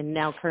understand, and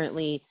now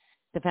currently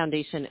the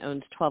foundation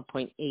owns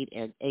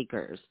 12.8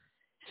 acres.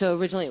 So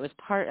originally it was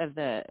part of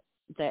the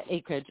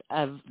acreage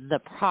of the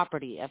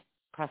property of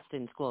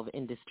Preston School of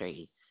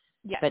Industry.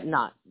 Yes. But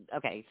not,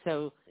 okay,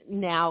 so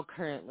now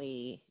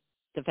currently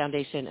the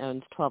foundation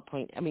owns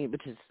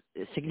which is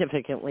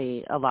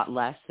significantly a lot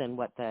less than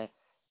what the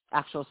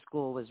actual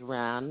school was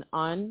ran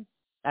on.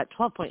 At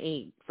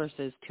 12.8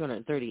 versus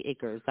 230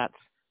 acres, that's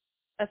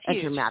huge.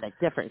 A dramatic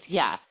difference.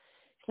 Yeah.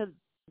 So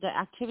the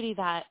activity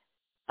that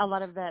a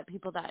lot of the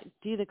people that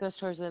do the ghost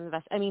tours and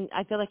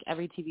I feel like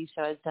every TV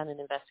show has done an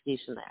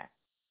investigation there.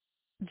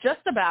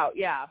 Just about,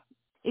 yeah.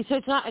 So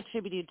it's not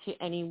attributed to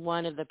any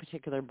one of the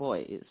particular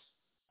boys.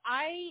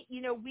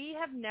 We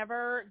have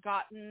never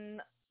gotten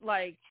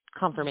like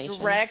confirmation,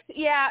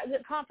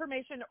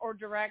 confirmation or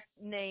direct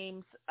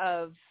names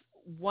of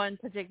one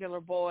particular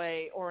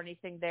boy or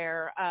anything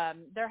there.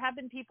 There have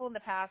been people in the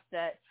past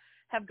that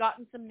have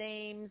gotten some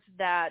names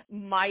that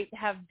might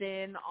have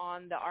been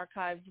on the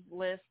archives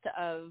list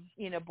of,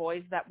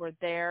 boys that were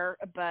there,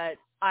 but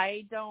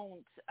I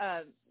don't,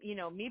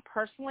 me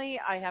personally,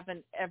 I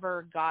haven't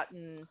ever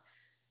gotten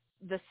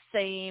the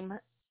same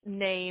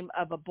name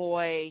of a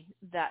boy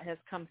that has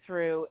come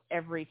through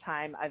every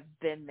time I've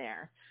been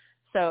there.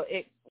 So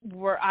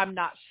I'm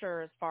not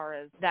sure as far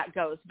as that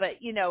goes, but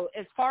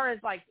as far as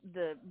like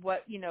the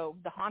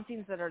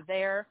hauntings that are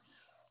there,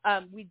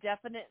 we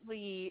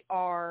definitely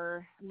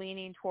are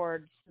leaning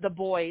towards the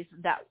boys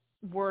that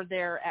were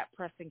there at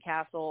Preston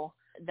Castle.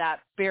 That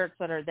spirits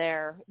that are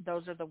there,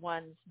 those are the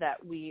ones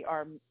that we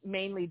are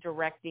mainly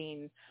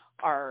directing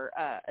our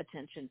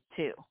attention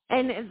to.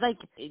 And it's like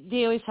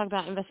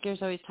investigators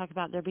always talk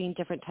about there being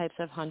different types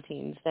of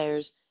hauntings.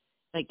 There's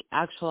like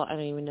actual, I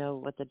don't even know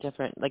what the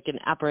different, like an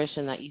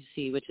apparition that you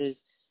see, which is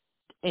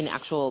an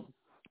actual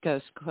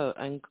ghost, quote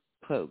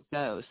unquote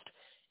ghost.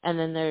 And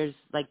then there's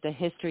like the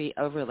history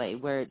overlay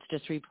where it's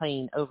just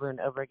replaying over and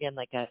over again,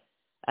 like a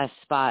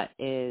spot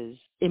is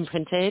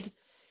imprinted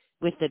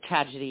with the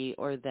tragedy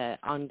or the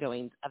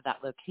ongoings of that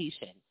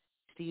location.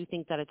 Do you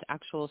think that it's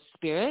actual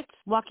spirits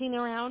walking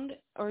around,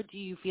 or do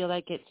you feel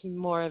like it's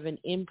more of an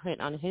imprint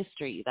on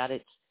history, that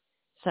it's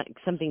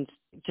something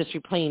just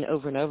replaying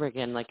over and over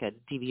again, like a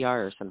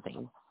DVR or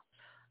something?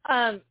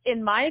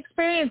 In my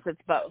experience, it's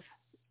both.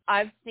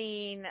 I've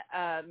seen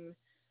a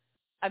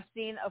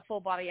full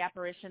body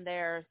apparition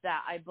there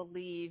that I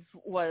believe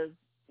was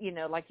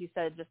like you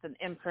said, just an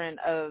imprint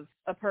of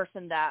a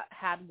person that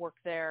had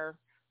worked there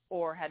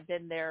or had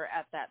been there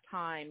at that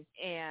time.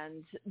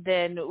 And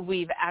then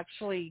we've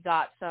actually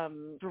got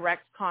some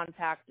direct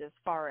contact as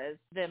far as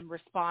them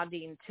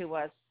responding to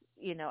us,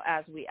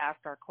 as we ask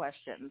our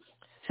questions.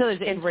 So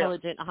there's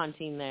intelligent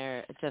haunting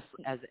there, just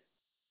as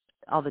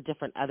all the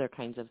different other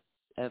kinds of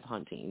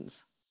hauntings.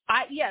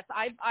 Yes,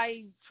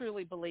 I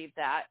truly believe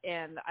that,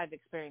 and I've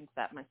experienced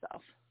that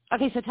myself.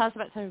 Okay, so tell us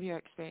about some of your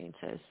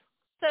experiences.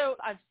 So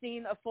I've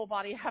seen a full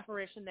body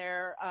apparition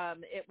there.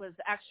 It was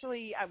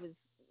actually, I was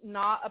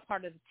not a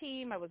part of the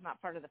team. I was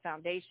not part of the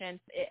foundation.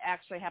 It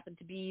actually happened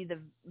to be the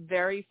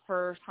very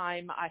first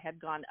time I had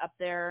gone up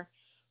there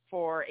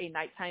for a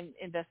nighttime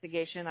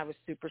investigation. I was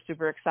super,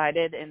 super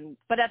excited.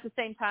 But at the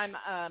same time,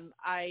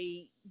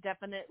 I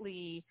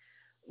definitely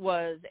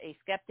was a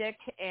skeptic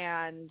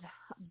and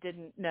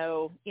didn't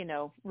know,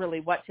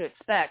 really what to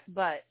expect.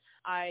 But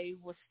I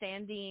was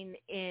standing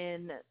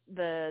in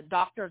the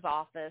doctor's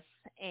office,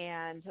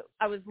 and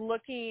I was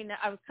kind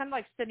of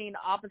like sitting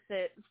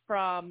opposite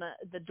from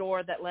the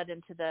door that led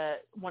into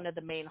one of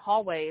the main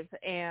hallways,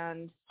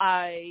 and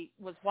I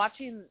was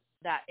watching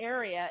that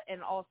area,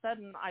 and all of a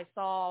sudden I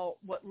saw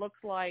what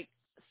looked like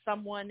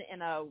someone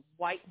in a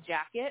white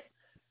jacket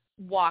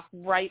walk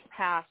right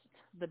past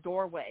the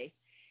doorway.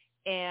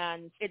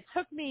 And it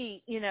took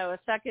me, a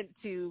second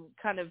to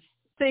kind of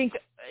think,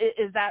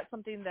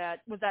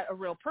 was that a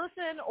real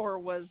person, or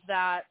was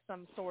that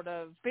some sort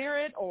of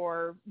spirit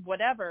or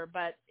whatever?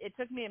 But it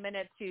took me a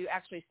minute to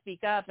actually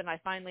speak up, and I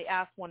finally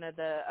asked one of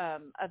the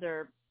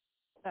other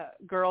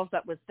girls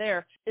that was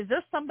there, is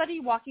there somebody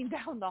walking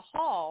down the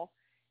hall?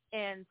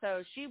 And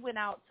so she went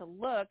out to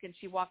look, and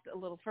she walked a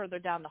little further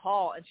down the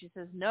hall, and she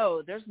says,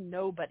 no, there's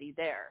nobody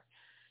there.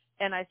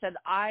 And I said,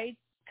 I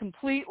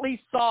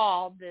completely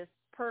saw this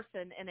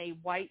person in a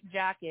white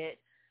jacket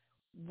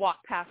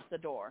walk past the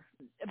door.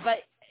 But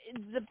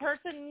the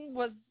person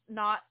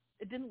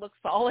it didn't look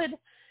solid.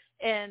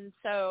 And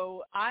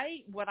so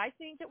what I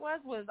think it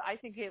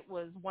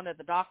was one of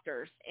the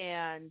doctors.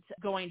 And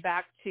going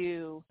back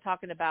to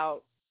talking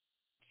about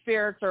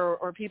spirits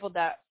or people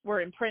that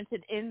were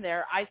imprinted in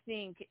there, I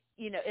think,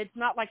 it's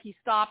not like he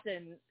stopped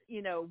and,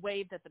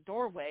 waved at the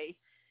doorway.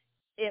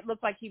 It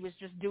looked like he was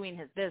just doing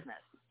his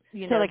business.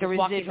 So like a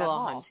residual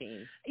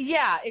haunting.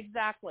 Yeah,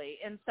 exactly.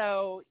 And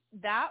so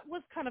that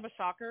was kind of a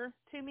shocker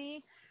to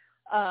me.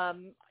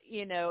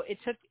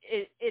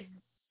 It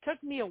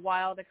took me a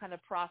while to kind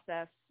of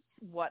process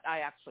what I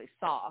actually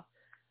saw.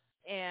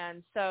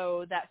 And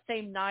so that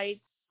same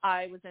night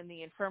I was in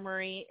the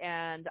infirmary,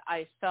 and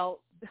I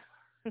felt,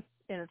 and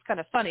it's kind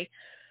of funny,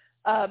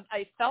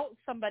 I felt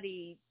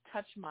somebody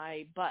touch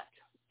my butt.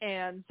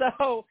 And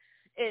so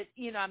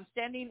I'm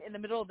standing in the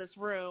middle of this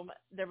room.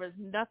 There was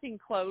nothing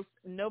close,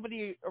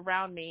 nobody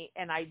around me,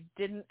 and I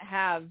didn't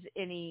have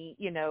any,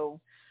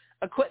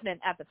 equipment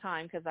at the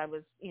time because I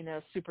was,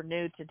 super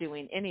new to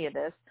doing any of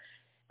this.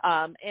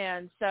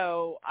 And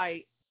so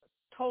I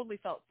totally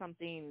felt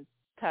something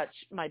touch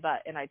my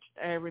butt, and I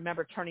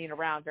remember turning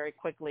around very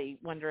quickly,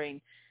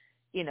 wondering,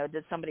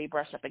 did somebody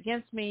brush up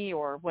against me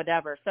or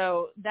whatever.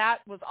 So that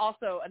was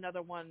also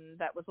another one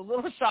that was a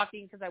little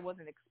shocking because I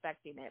wasn't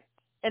expecting it.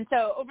 And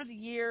so over the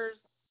years,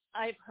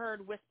 I've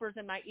heard whispers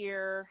in my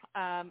ear.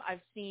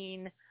 I've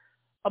seen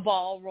a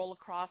ball roll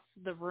across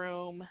the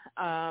room.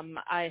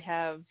 I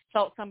have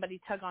felt somebody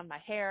tug on my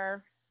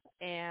hair.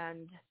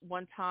 And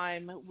one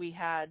time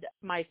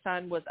my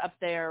son was up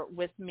there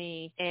with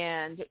me,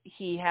 and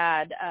he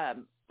had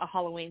a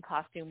Halloween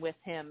costume with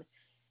him.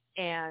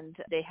 And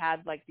they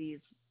had like these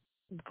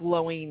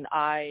glowing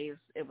eyes.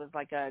 It was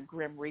like a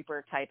Grim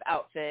Reaper type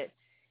outfit.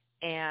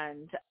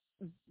 And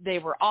they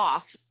were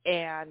off,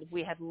 and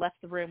we had left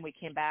the room. We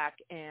came back,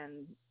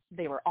 and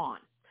they were on.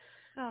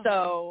 Oh.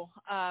 So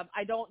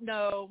I don't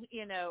know,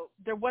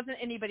 there wasn't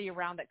anybody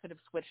around that could have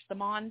switched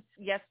them on.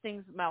 Yes,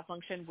 things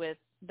malfunction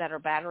that are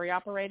battery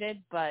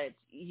operated, but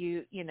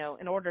in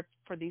order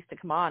for these to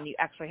come on, you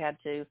actually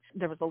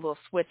there was a little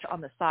switch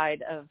on the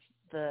side of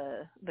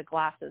the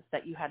glasses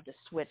that you had to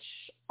switch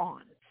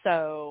on.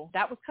 So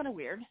that was kind of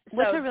weird.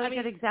 What's a really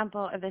good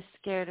example of the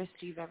scariest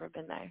you've ever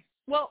been there?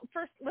 Well,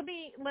 first, let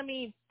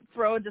me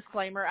throw a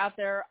disclaimer out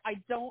there. I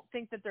don't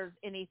think that there's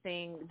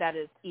anything that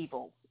is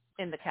evil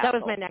in the castle. That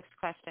was my next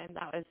question.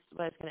 That was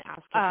what I was going to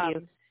ask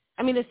of you.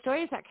 I mean, the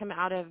stories that come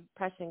out of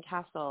Preston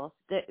Castle,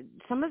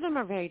 some of them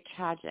are very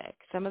tragic.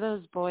 Some of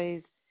those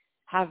boys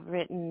have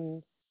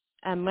written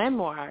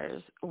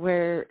memoirs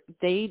where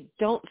they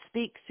don't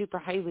speak super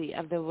highly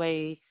of the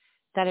way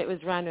that it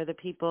was run or the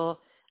people.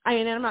 I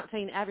mean, and I'm not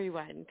saying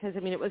everyone, because, I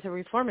mean, it was a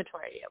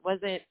reformatory.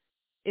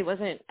 It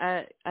wasn't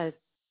a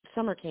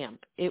summer camp.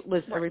 It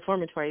was a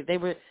reformatory. They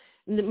were,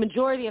 the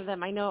majority of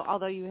them, I know,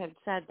 although you had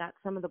said that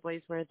some of the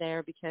boys were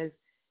there because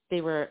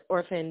they were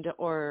orphaned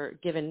or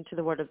given to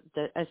the ward of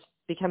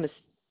become a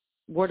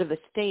ward of the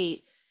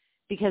state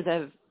because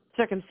of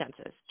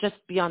circumstances just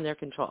beyond their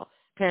control.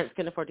 Parents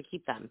couldn't afford to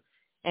keep them,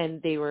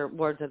 and they were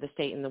wards of the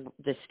state, and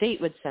the state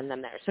would send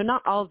them there. So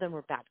not all of them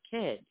were bad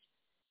kids,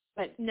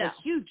 but a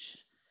huge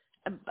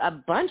a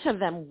bunch of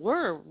them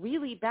were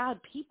really bad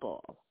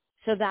people.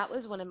 So that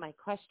was one of my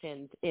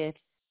questions, if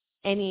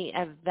any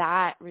of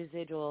that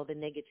residual, the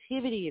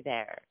negativity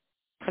there,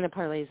 kind of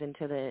parlays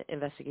into the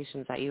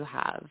investigations that you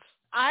have.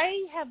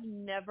 I have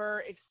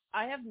never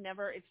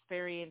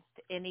experienced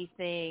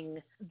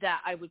anything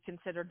that I would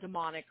consider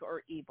demonic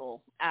or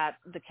evil at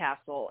the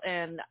castle.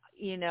 And,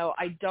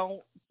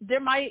 there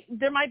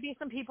might be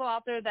some people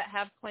out there that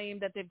have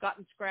claimed that they've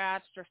gotten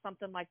scratched or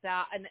something like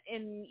that. And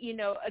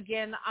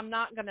again, I'm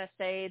not going to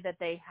say that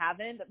they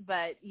haven't,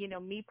 but,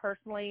 me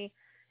personally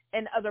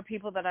and other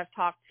people that I've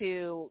talked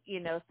to,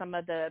 some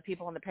of the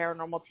people on the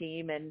paranormal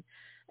team and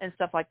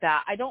stuff like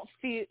that, I don't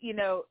feel,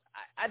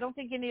 I don't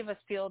think any of us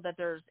feel that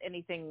there's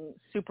anything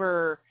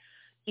super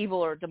evil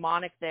or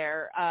demonic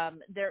there.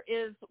 There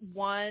is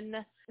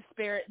one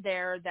spirit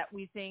there that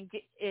we think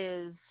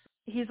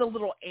he's a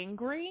little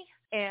angry,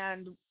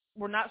 and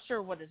we're not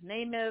sure what his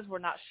name is. We're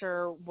not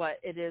sure what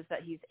it is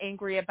that he's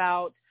angry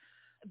about,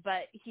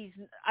 but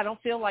I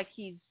don't feel like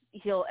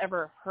he'll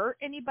ever hurt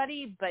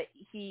anybody, but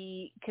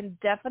he can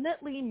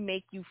definitely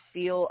make you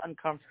feel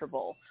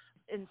uncomfortable.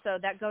 And so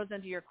that goes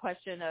into your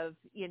question of,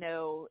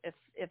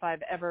 if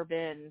I've ever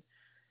been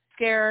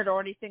scared or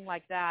anything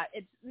like that.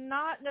 It's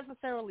not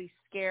necessarily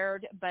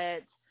scared,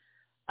 but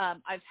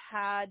I've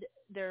had,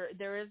 there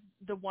is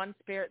the one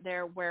spirit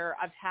there where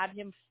I've had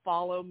him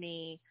follow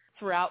me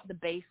throughout the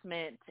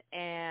basement,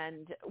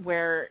 and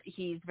where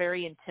he's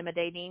very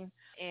intimidating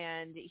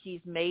and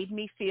he's made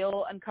me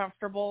feel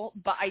uncomfortable,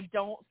 but I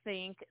don't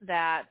think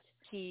that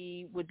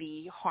he would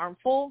be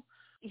harmful.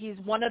 He's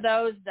one of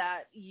those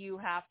that you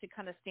have to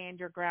kind of stand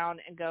your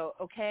ground and go,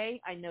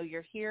 okay, I know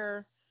you're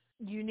here.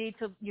 You need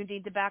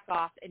to back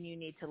off, and you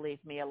need to leave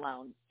me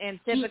alone. And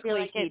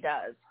typically he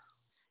does.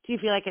 Do you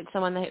feel like it's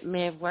someone that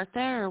may have worked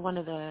there, or one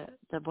of the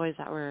boys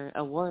that were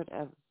a ward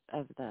of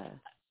the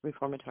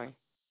reformatory?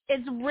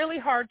 It's really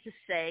hard to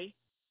say.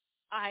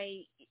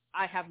 I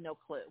have no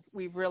clue.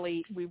 We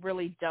really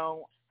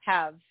don't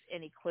have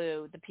any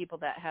clue. The people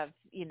that have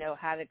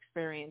had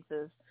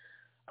experiences,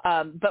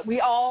 but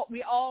we all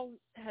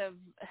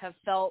have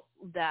felt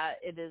that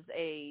it is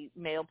a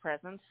male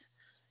presence,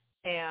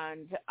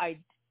 and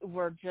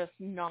we're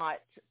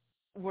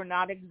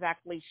not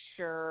exactly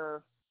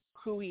sure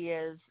who he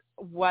is,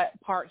 what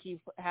part he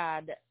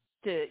had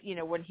to,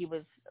 when he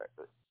was,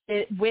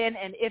 when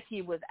and if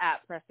he was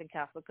at Preston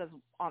Castle, because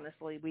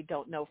honestly, we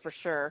don't know for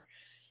sure.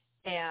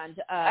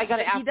 And I got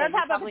to ask. He does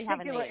have a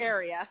particular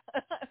area.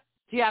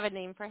 Do you have a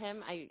name for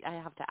him? I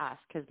have to ask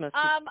because most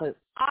people.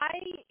 I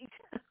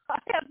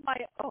have my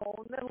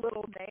own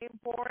little name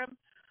for him,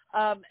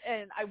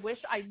 and I wish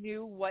I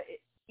knew what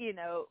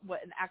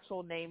an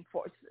actual name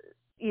for.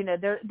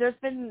 There's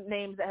been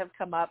names that have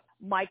come up.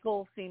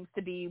 Michael seems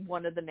to be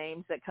one of the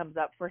names that comes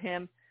up for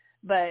him,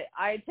 but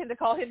I tend to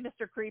call him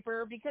Mr.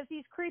 Creeper because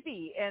he's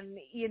creepy, and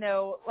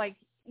like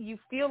you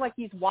feel like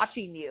he's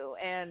watching you.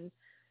 And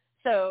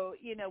so,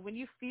 when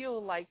you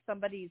feel like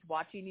somebody's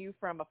watching you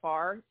from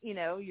afar,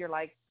 you're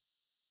like,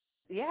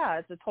 yeah,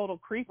 it's a total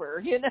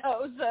creeper,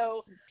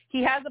 So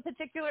he has a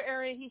particular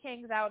area he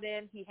hangs out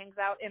in. He hangs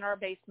out in our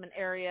basement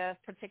area,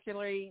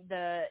 particularly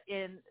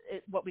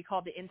what we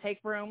call the intake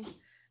room,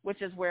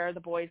 which is where the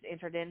boys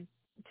entered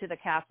into the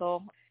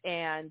castle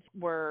and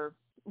were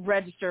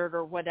registered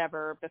or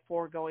whatever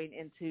before going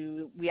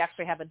into. We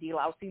actually have a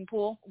delousing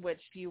pool,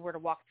 which if you were to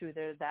walk through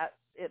there, that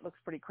it looks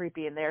pretty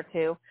creepy in there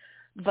too.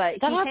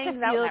 But that he had hangs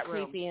to out feel in that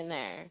room. creepy in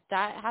there.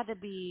 That had to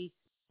be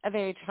a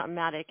very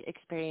traumatic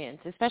experience,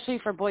 especially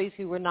for boys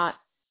who were not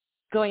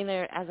going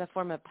there as a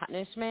form of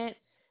punishment,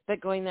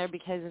 but going there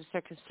because of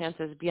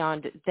circumstances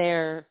beyond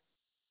their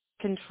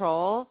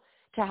control,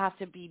 to have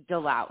to be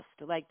deloused.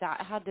 Like,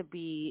 that had to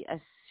be a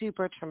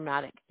super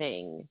traumatic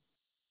thing.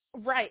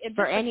 Right. And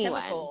for just the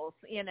anyone. chemicals,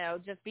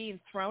 just being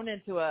thrown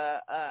into a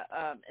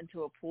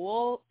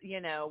pool,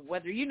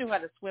 whether you knew how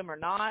to swim or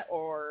not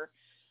or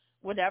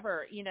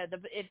whatever,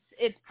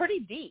 it's pretty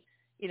deep,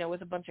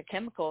 with a bunch of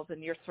chemicals,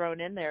 and you're thrown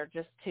in there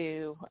just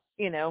to,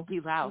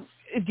 delouse.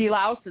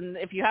 And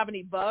if you have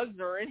any bugs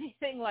or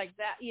anything like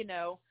that,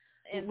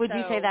 And would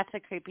you say that's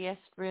the creepiest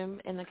room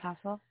in the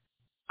castle?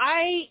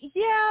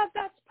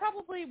 That's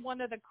probably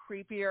one of the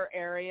creepier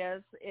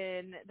areas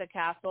in the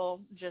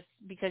castle, just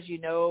because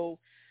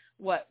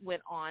what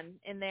went on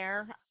in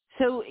there.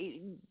 So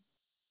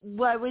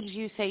what would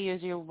you say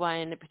is your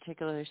one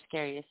particular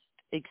scariest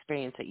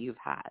experience that you've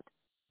had?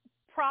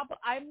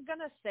 I'm going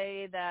to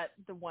say that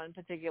the one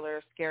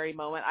particular scary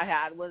moment I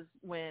had was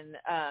when,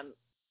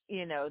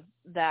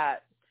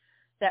 that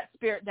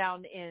spirit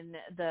down in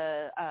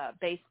the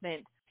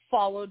basement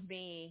followed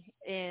me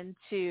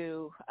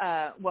into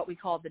what we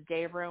call the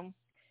day room.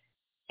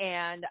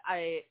 And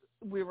a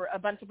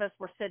bunch of us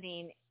were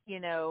sitting,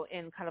 in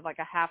kind of like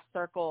a half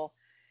circle.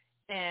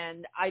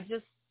 And I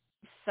just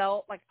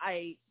felt like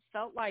I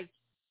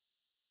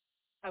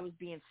was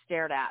being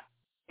stared at.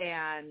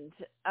 And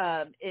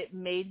it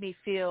made me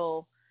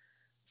feel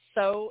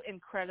so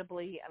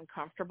incredibly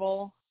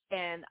uncomfortable.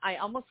 And I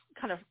almost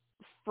kind of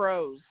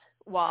froze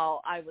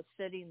while I was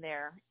sitting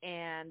there,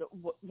 and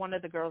one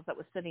of the girls that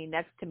was sitting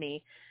next to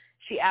me,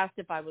 she asked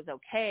if I was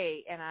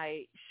okay, and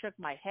I shook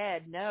my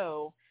head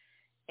no,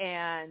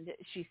 and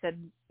she said,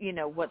 you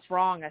know, what's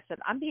wrong? I said,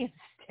 I'm being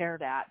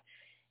stared at.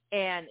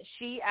 And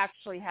she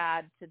actually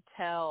had to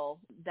tell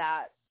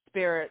that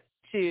spirit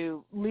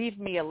to leave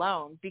me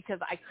alone because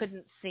I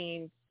couldn't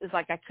it's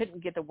like I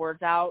couldn't get the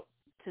words out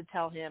to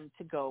tell him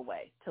to go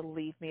away, to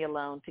leave me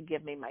alone, to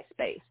give me my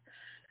space.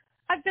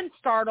 I've been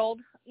startled,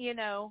 you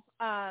know,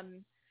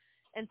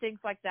 and things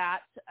like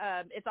that.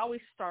 It's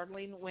always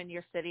startling when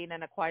you're sitting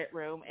in a quiet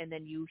room and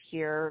then you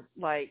hear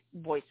like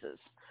voices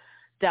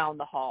down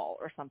the hall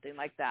or something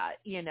like that,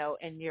 you know,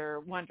 and you're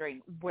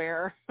wondering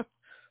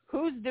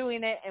who's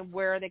doing it and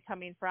where are they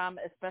coming from,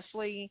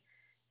 especially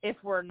if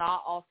we're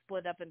not all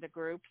split up into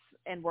groups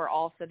and we're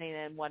all sitting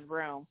in one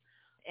room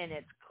and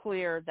it's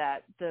clear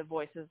that the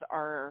voices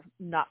are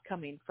not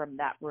coming from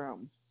that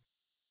room.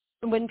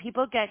 When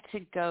people get to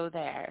go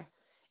there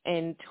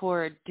and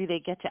tour, do they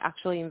get to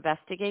actually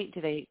investigate?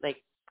 Do they like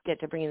get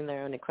to bring in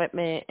their own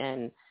equipment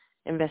and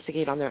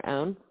investigate on their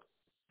own?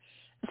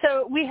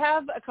 So we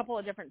have a couple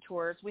of different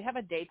tours. We have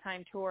a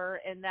daytime tour,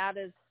 and that's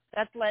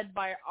led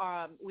by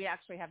we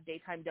actually have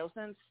daytime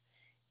docents,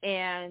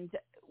 and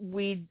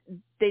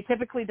they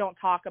typically don't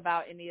talk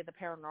about any of the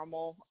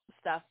paranormal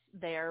stuff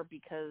there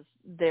because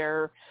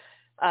they're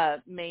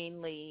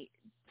mainly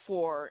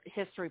for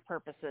history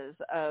purposes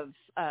of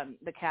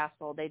the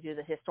castle. They do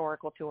the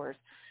historical tours.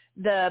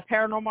 The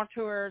paranormal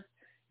tours,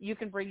 you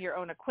can bring your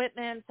own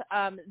equipment.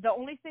 The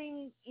only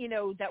thing, you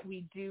know, that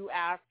we do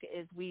ask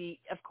is we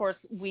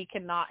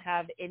cannot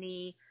have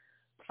any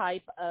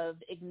type of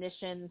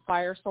ignition,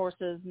 fire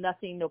sources,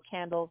 nothing, no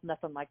candles,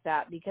 nothing like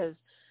that, because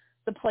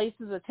the place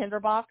is a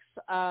tinderbox,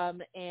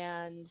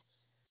 and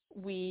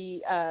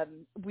we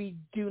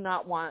do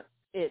not want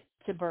it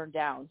to burn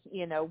down.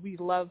 You know, we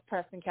love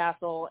Preston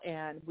Castle,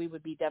 and we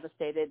would be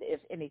devastated if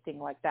anything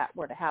like that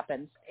were to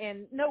happen.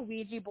 And no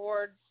Ouija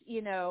boards,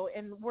 you know,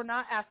 and we're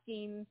not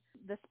asking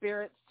the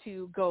spirits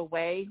to go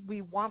away.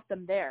 We want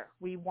them there.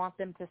 We want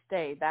them to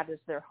stay. That is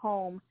their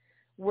home.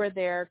 We're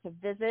there to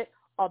visit,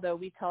 although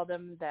we tell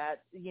them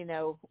that, you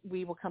know,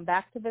 we will come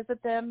back to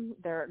visit them.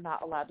 They're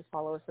not allowed to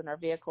follow us in our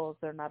vehicles.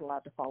 They're not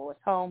allowed to follow us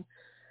home,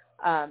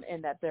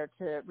 and that they're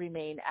to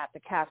remain at the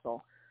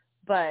castle.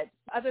 But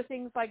other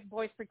things like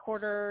voice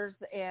recorders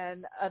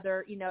and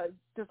other, you know,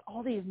 there's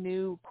all these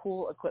new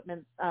cool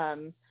equipment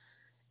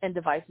and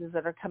devices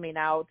that are coming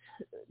out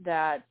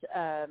that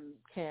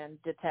can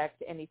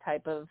detect any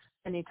type of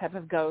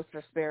ghost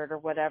or spirit or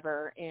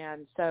whatever.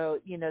 And so,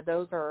 you know,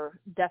 those are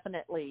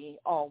definitely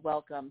all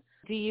welcome.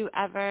 Do you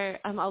ever,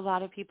 a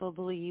lot of people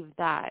believe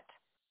that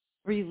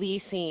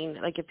releasing,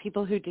 like if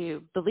people who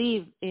do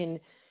believe in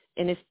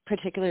this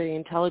particularly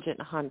intelligent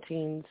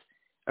hauntings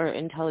or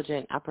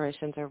intelligent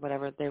apparitions or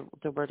whatever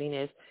the wording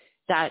is,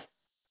 that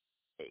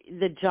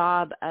the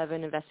job of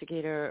an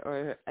investigator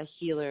or a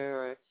healer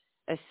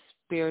or a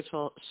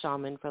spiritual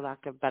shaman, for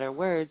lack of better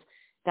words,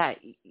 that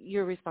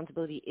your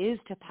responsibility is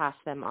to pass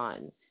them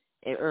on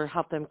or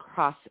help them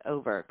cross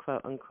over,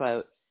 quote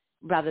unquote,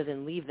 rather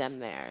than leave them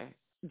there.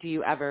 Do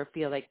you ever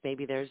feel like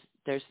maybe there's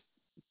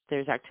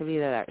activity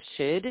that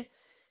should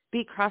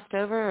be crossed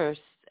over? Or,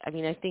 I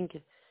mean,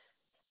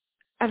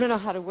 I don't know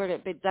how to word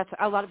it, but that's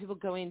a lot of people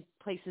go in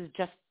places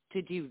just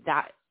to do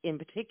that in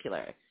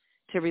particular,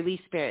 to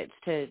release spirits,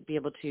 to be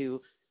able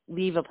to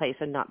leave a place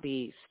and not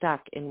be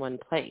stuck in one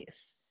place.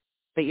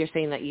 But you're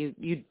saying that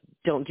you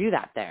don't do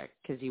that there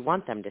because you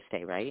want them to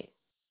stay, right?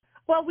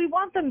 Well, we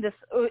want them to,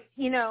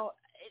 you know,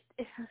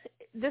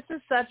 this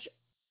is such,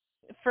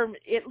 for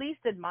at least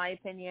in my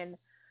opinion,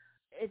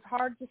 it's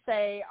hard to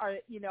say,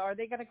 are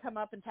they going to come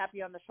up and tap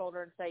you on the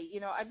shoulder and say, you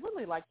know, I'd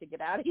really like to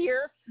get out of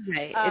here?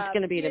 Right. It's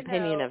going to be an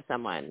opinion of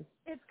someone.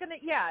 It's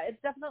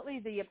definitely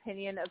the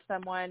opinion of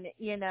someone.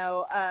 You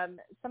know,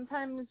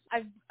 sometimes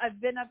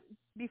I've been up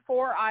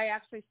before I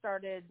actually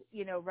started,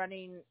 you know,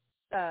 running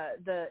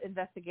the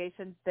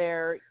investigations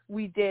there.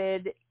 We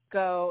did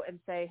go and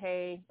say,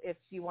 hey, if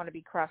you want to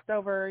be crossed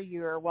over,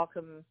 you're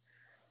welcome.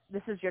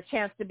 This is your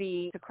chance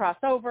to cross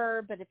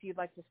over. But if you'd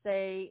like to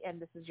stay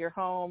and this is your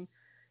home,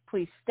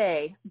 please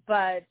stay.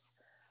 But,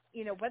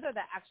 you know, whether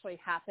that actually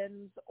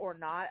happens or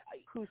not,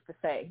 who's to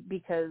say?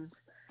 Because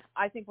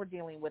I think we're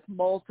dealing with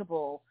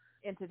multiple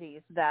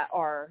entities that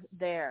are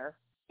there.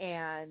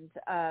 And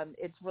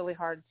it's really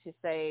hard to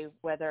say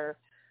whether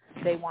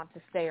they want to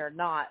stay or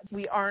not.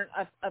 We aren't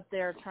up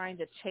there trying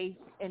to chase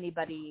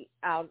anybody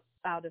out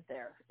of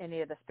there,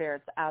 any of the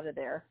spirits out of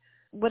there.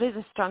 What is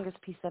the strongest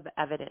piece of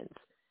evidence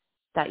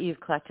that you've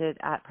collected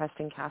at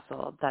Preston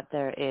Castle that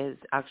there is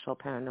actual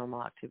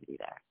paranormal activity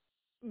there?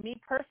 Me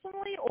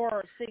personally,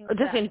 or things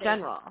just in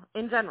general?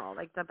 In general,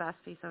 like the best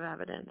piece of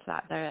evidence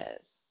that there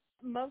is.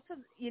 Most of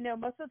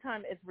the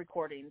time it's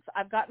recordings.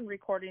 I've gotten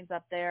recordings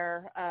up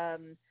there.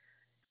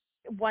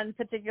 One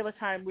particular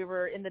time we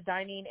were in the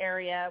dining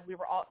area.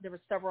 There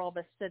were several of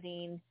us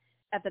sitting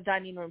at the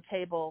dining room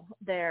table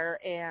there,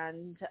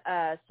 and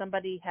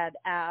somebody had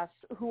asked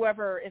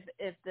whoever,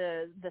 if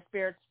the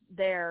spirits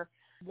there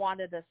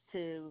wanted us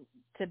to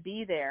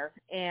be there.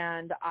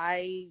 And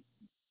I,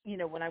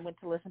 when I went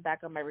to listen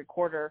back on my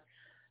recorder,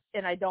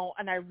 and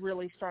I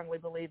really strongly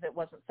believe it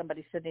wasn't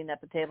somebody sitting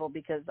at the table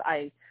because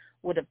I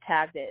would have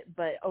tagged it,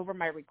 but over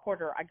my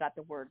recorder, I got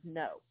the word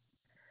no.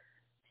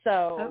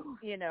 So,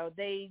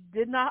 they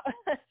did not,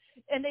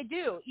 and they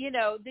do,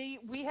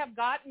 we have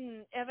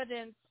gotten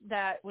evidence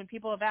that when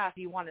people have asked,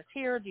 do you want us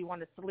here? Do you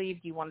want us to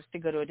leave? Do you want us to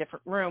go to a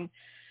different room?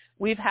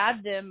 We've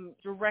had them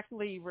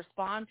directly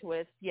respond to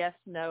us, yes,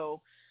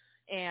 no.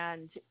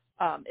 And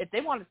if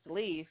they want us to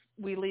leave,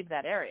 we leave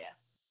that area.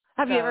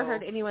 Have you ever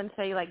heard anyone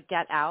say, like,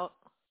 get out?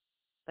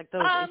 Like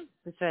those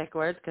specific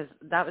words? Because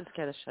that would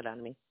scare the shit out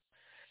of me.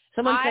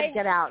 Someone said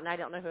get out, and I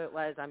don't know who it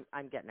was.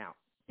 I'm getting out.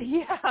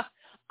 Yeah.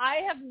 I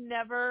have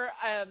never,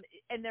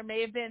 and there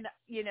may have been,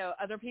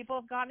 other people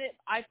have gotten it.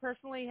 I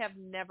personally have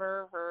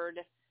never heard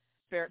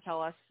Spirit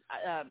tell us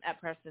at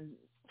Preston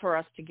for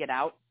us to get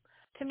out.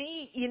 To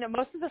me,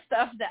 most of the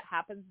stuff that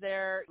happens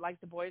there,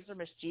 like the boys are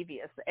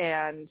mischievous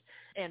and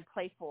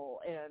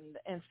playful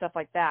and stuff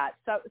like that.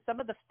 So some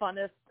of the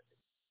funnest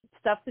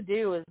stuff to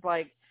do is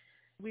like,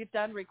 we've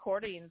done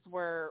recordings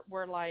where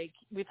we're like,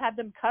 we've had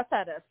them cuss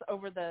at us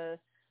over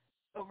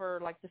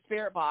like the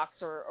spirit box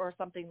or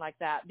something like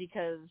that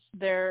because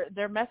they're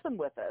messing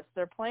with us.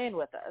 They're playing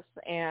with us.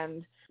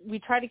 And we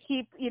try to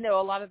keep, a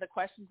lot of the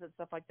questions and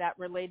stuff like that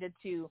related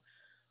to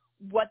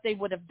what they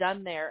would have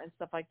done there and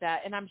stuff like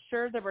that. And I'm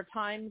sure there were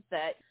times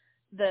that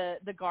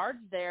the guards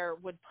there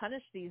would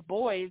punish these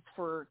boys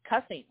for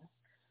cussing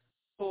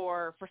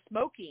or for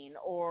smoking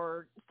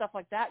or stuff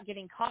like that,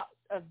 getting caught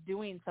of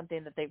doing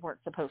something that they weren't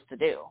supposed to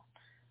do.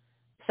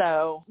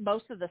 So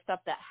most of the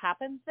stuff that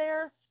happens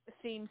there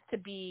seems to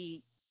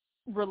be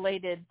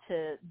related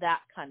to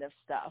that kind of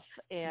stuff,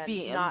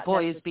 and not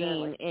boys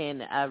being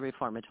in a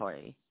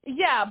reformatory.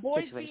 Yeah,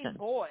 boys situation. Being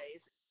boys.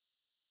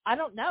 I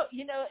don't know,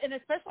 and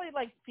especially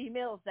like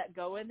females that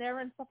go in there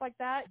and stuff like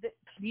that.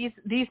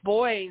 These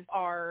boys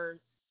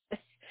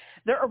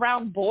they're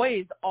around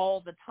boys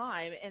all the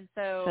time, and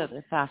so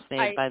they're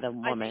fascinated by the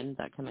woman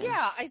that come in.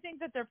 Yeah, I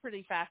think that they're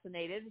pretty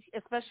fascinated,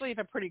 especially if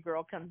a pretty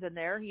girl comes in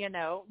there,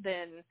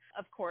 then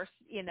of course,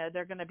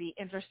 they're going to be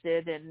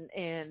interested in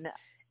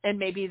and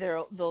maybe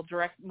they'll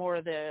direct more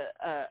of the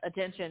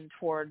attention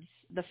towards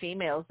the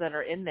females that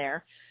are in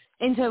there.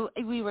 And so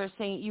you were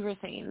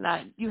saying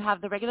that you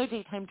have the regular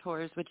daytime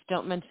tours, which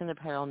don't mention the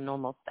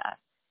paranormal stuff,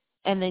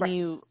 and then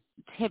you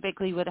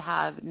typically would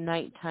have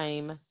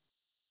nighttime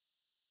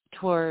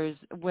tours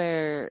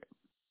where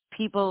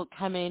people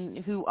come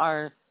in who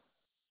are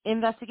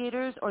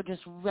investigators or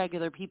just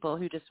regular people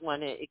who just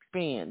want to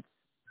experience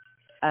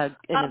an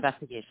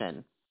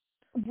investigation.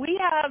 We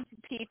have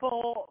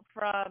people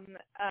from,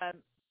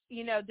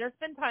 there's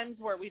been times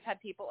where we've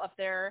had people up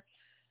there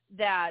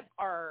that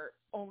are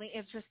only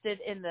interested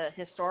in the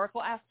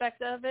historical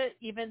aspect of it,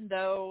 even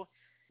though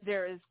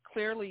there is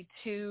clearly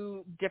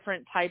two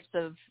different types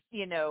of,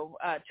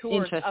 tours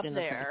interest up in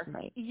there. The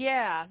place, right.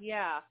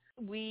 Yeah.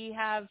 We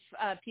have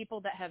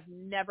people that have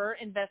never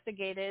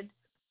investigated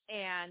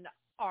and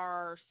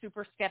are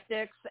super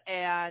skeptics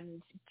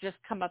and just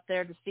come up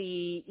there to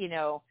see,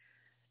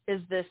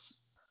 is this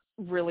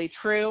really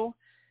true,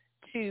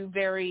 to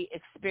very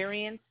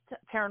experienced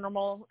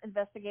paranormal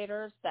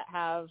investigators that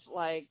have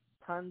like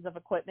tons of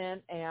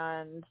equipment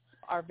and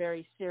are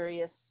very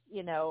serious,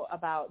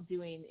 about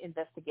doing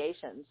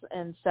investigations.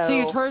 And so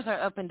your tours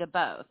are open to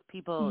both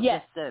people,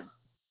 yes. Just the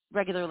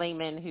regular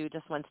layman who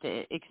just wants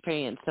to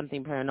experience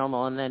something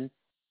paranormal, and then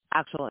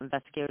actual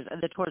investigators.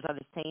 The tours are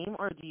the same,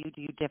 or do you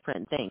do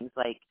different things,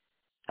 like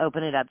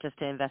open it up just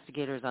to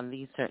investigators on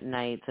these certain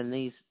nights and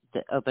these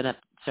open up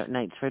certain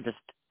nights for just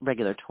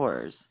regular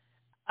tours?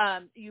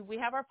 We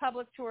have our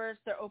public tours.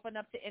 They're open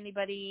up to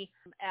anybody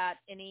at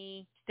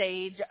any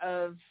stage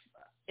of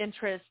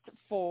interest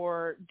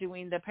for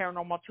doing the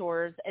paranormal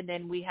tours. And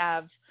then we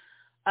have,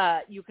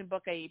 you can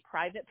book a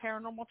private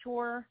paranormal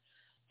tour,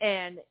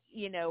 and,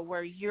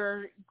 where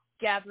you're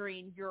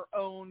gathering your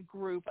own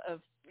group of,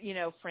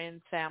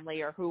 friends,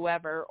 family, or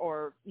whoever,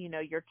 or,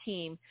 your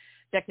team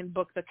that can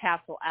book the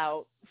castle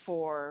out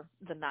for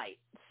the night.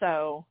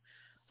 So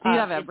you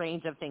have a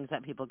range of things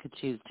that people could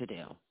choose to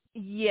do.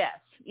 Yes.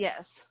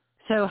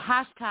 So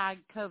hashtag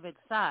COVID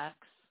sucks.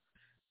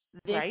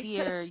 This right?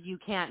 year you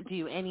can't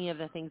do any of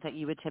the things that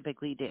you would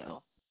typically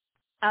do.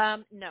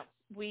 No.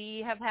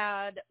 We have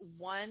had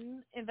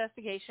one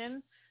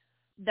investigation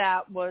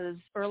that was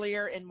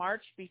earlier in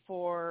March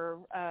before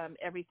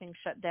everything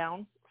shut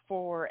down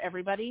for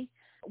everybody.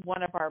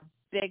 One of our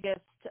biggest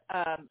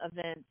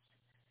events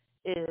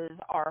is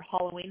our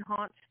Halloween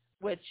haunt,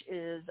 which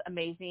is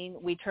amazing.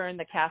 We turn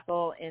the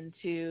castle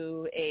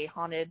into a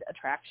haunted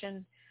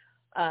attraction.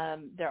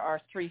 There are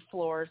 3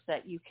 floors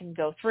that you can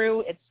go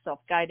through. It's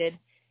self-guided,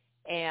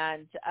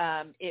 and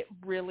it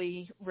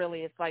really,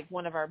 really is like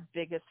one of our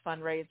biggest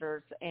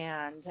fundraisers.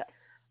 And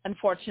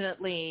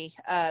unfortunately,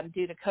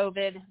 due to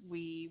COVID,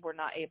 we were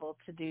not able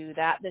to do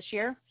that this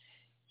year,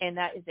 and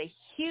that is a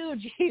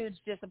huge, huge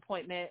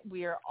disappointment.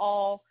 We are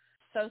all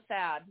so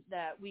sad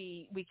that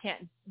we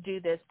can't do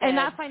this. And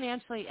that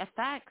financially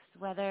affects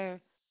whether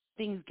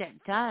things get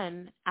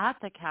done at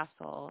the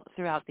castle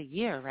throughout the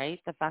year, right?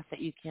 The fact that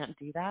you can't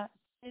do that.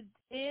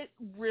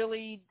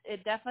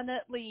 It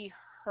definitely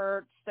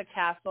hurts the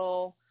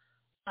castle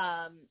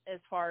as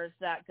far as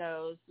that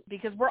goes,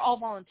 because we're all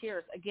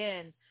volunteers.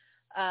 Again,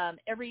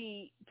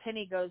 every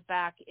penny goes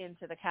back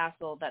into the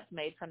castle that's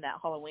made from that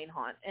Halloween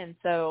haunt. And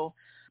so,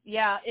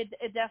 yeah,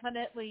 it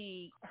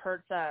definitely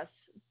hurts us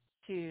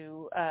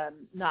to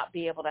not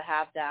be able to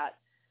have that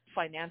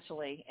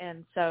financially.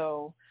 And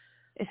so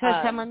if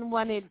someone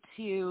wanted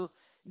to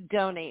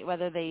donate,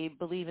 whether they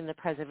believe in the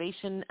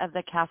preservation of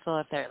the castle,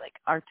 if they're like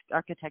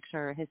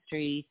architecture or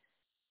history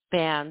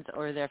fans,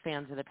 or they're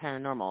fans of the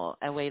paranormal,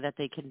 a way that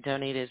they can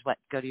donate is what?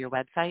 Go to your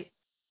website?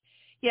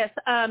 Yes,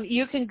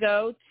 you can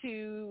go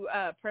to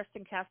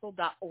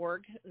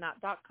PrestonCastle.org, not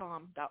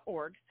 .com,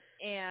 .org,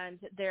 and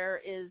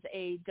there is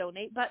a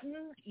donate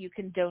button. You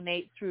can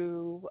donate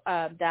through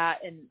that,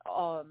 and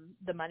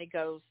the money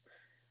goes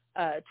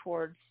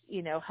towards,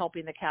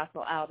 helping the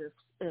castle out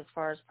as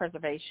far as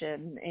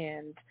preservation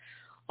and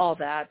all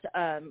that.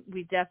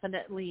 We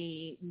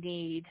definitely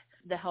need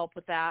the help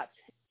with that.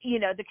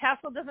 The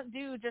castle doesn't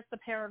do just the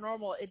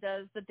paranormal. It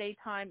does the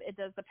daytime. It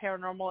does the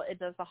paranormal. It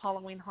does the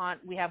Halloween haunt.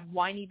 We have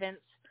wine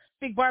events,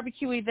 big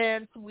barbecue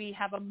events. We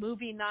have a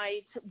movie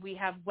night. We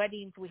have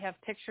weddings. We have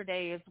picture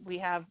days. We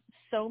have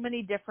so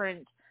many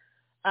different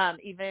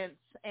events.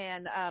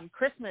 And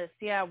Christmas,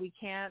 we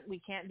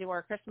can't do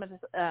our Christmas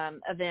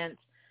event.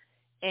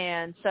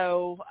 And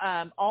so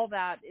all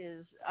that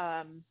is,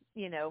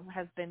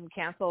 has been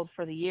canceled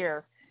for the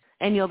year.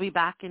 And you'll be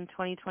back in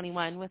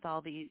 2021 with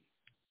all these.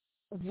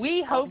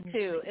 We hope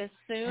to, as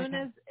soon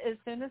as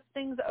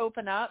things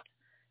open up,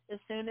 as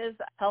soon as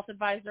Health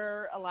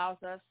Advisor allows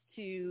us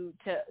to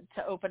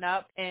open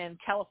up and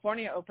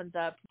California opens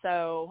up.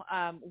 So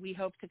we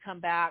hope to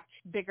come back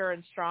bigger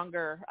and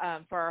stronger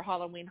for our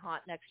Halloween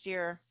haunt next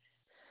year.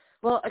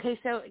 Well, okay,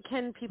 so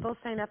can people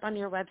sign up on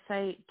your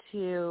website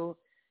do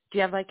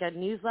you have like a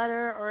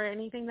newsletter or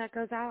anything that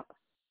goes out?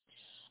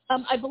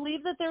 I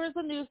believe that there is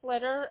a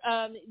newsletter.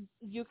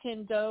 You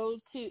can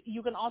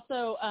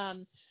also,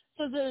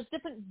 so there's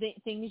different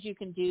things you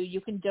can do.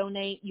 You can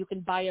donate, you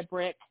can buy a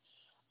brick,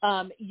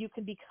 you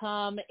can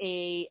become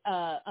a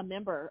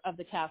member of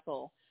the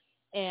castle.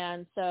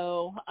 And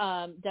so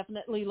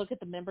definitely look at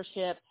the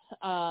membership,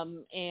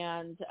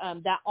 and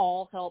that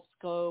all helps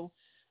go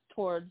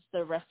towards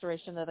the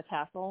restoration of the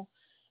castle.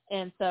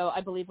 And so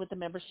I believe with the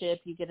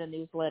membership, you get a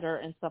newsletter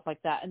and stuff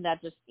like that. And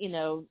that just,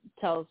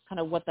 tells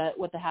kind of what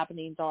the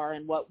happenings are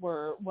and what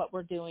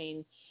we're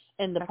doing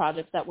and the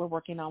projects that we're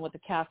working on with the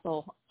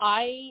castle.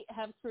 I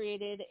have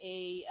created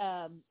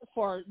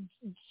for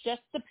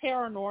just the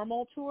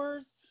paranormal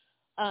tours,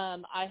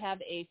 I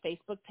have a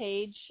Facebook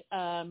page.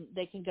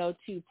 They can go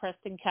to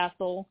Preston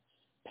Castle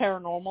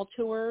Paranormal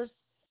Tours.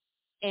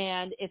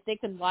 And if they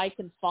can like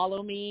and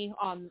follow me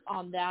on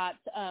that,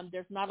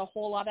 there's not a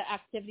whole lot of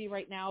activity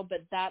right now,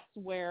 but that's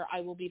where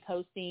I will be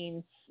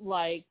posting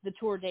like the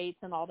tour dates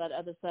and all that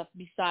other stuff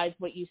besides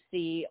what you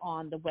see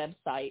on the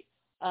website.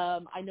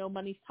 I know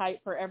money's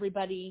tight for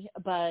everybody,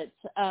 but,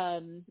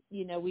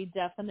 we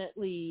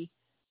definitely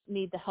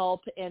need the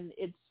help, and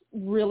it's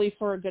really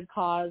for a good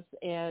cause.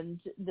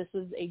 And this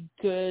is a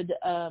good,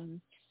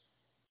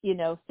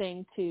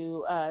 thing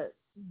to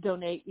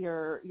donate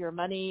your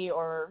money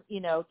or,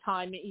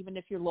 time, even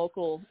if you're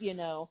local,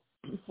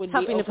 when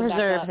helping to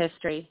preserve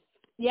history.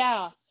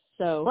 Yeah.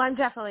 So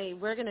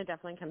we're going to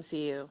definitely come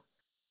see you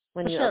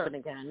when you open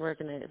again. We're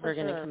going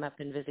to come up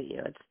and visit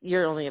you.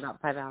 You're only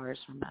about 5 hours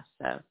from us.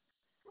 So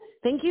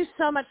thank you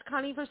so much,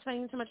 Connie, for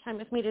spending so much time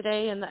with me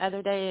today and the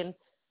other day and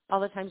all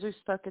the times we've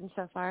spoken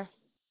so far.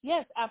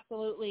 Yes,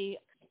 absolutely.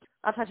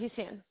 I'll talk to you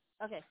soon.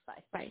 Okay.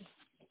 Bye. Bye.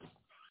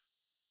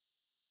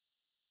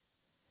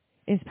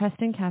 Is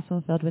Preston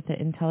Castle filled with the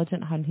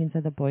intelligent hauntings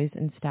of the boys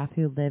and staff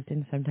who lived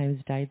and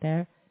sometimes died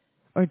there,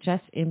 or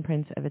just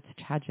imprints of its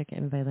tragic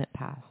and violent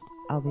past?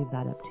 I'll leave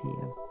that up to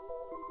you.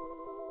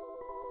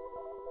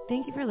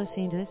 Thank you for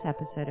listening to this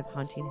episode of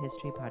Haunting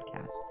History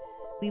Podcast.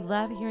 We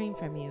love hearing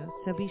from you,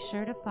 so be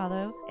sure to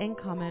follow and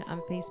comment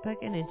on Facebook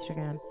and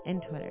Instagram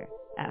and Twitter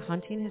at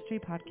Haunting History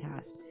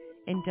Podcast.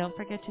 And don't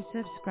forget to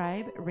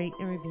subscribe, rate,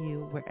 and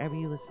review wherever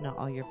you listen to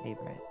all your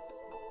favorites.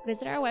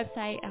 Visit our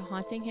website at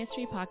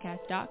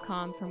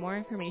hauntinghistorypodcast.com for more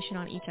information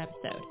on each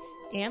episode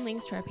and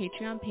links to our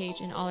Patreon page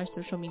and all our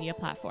social media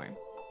platforms.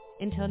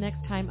 Until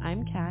next time,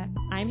 I'm Kat.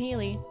 I'm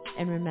Haley.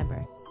 And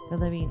remember, the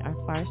living are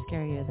far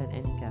scarier than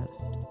any ghost.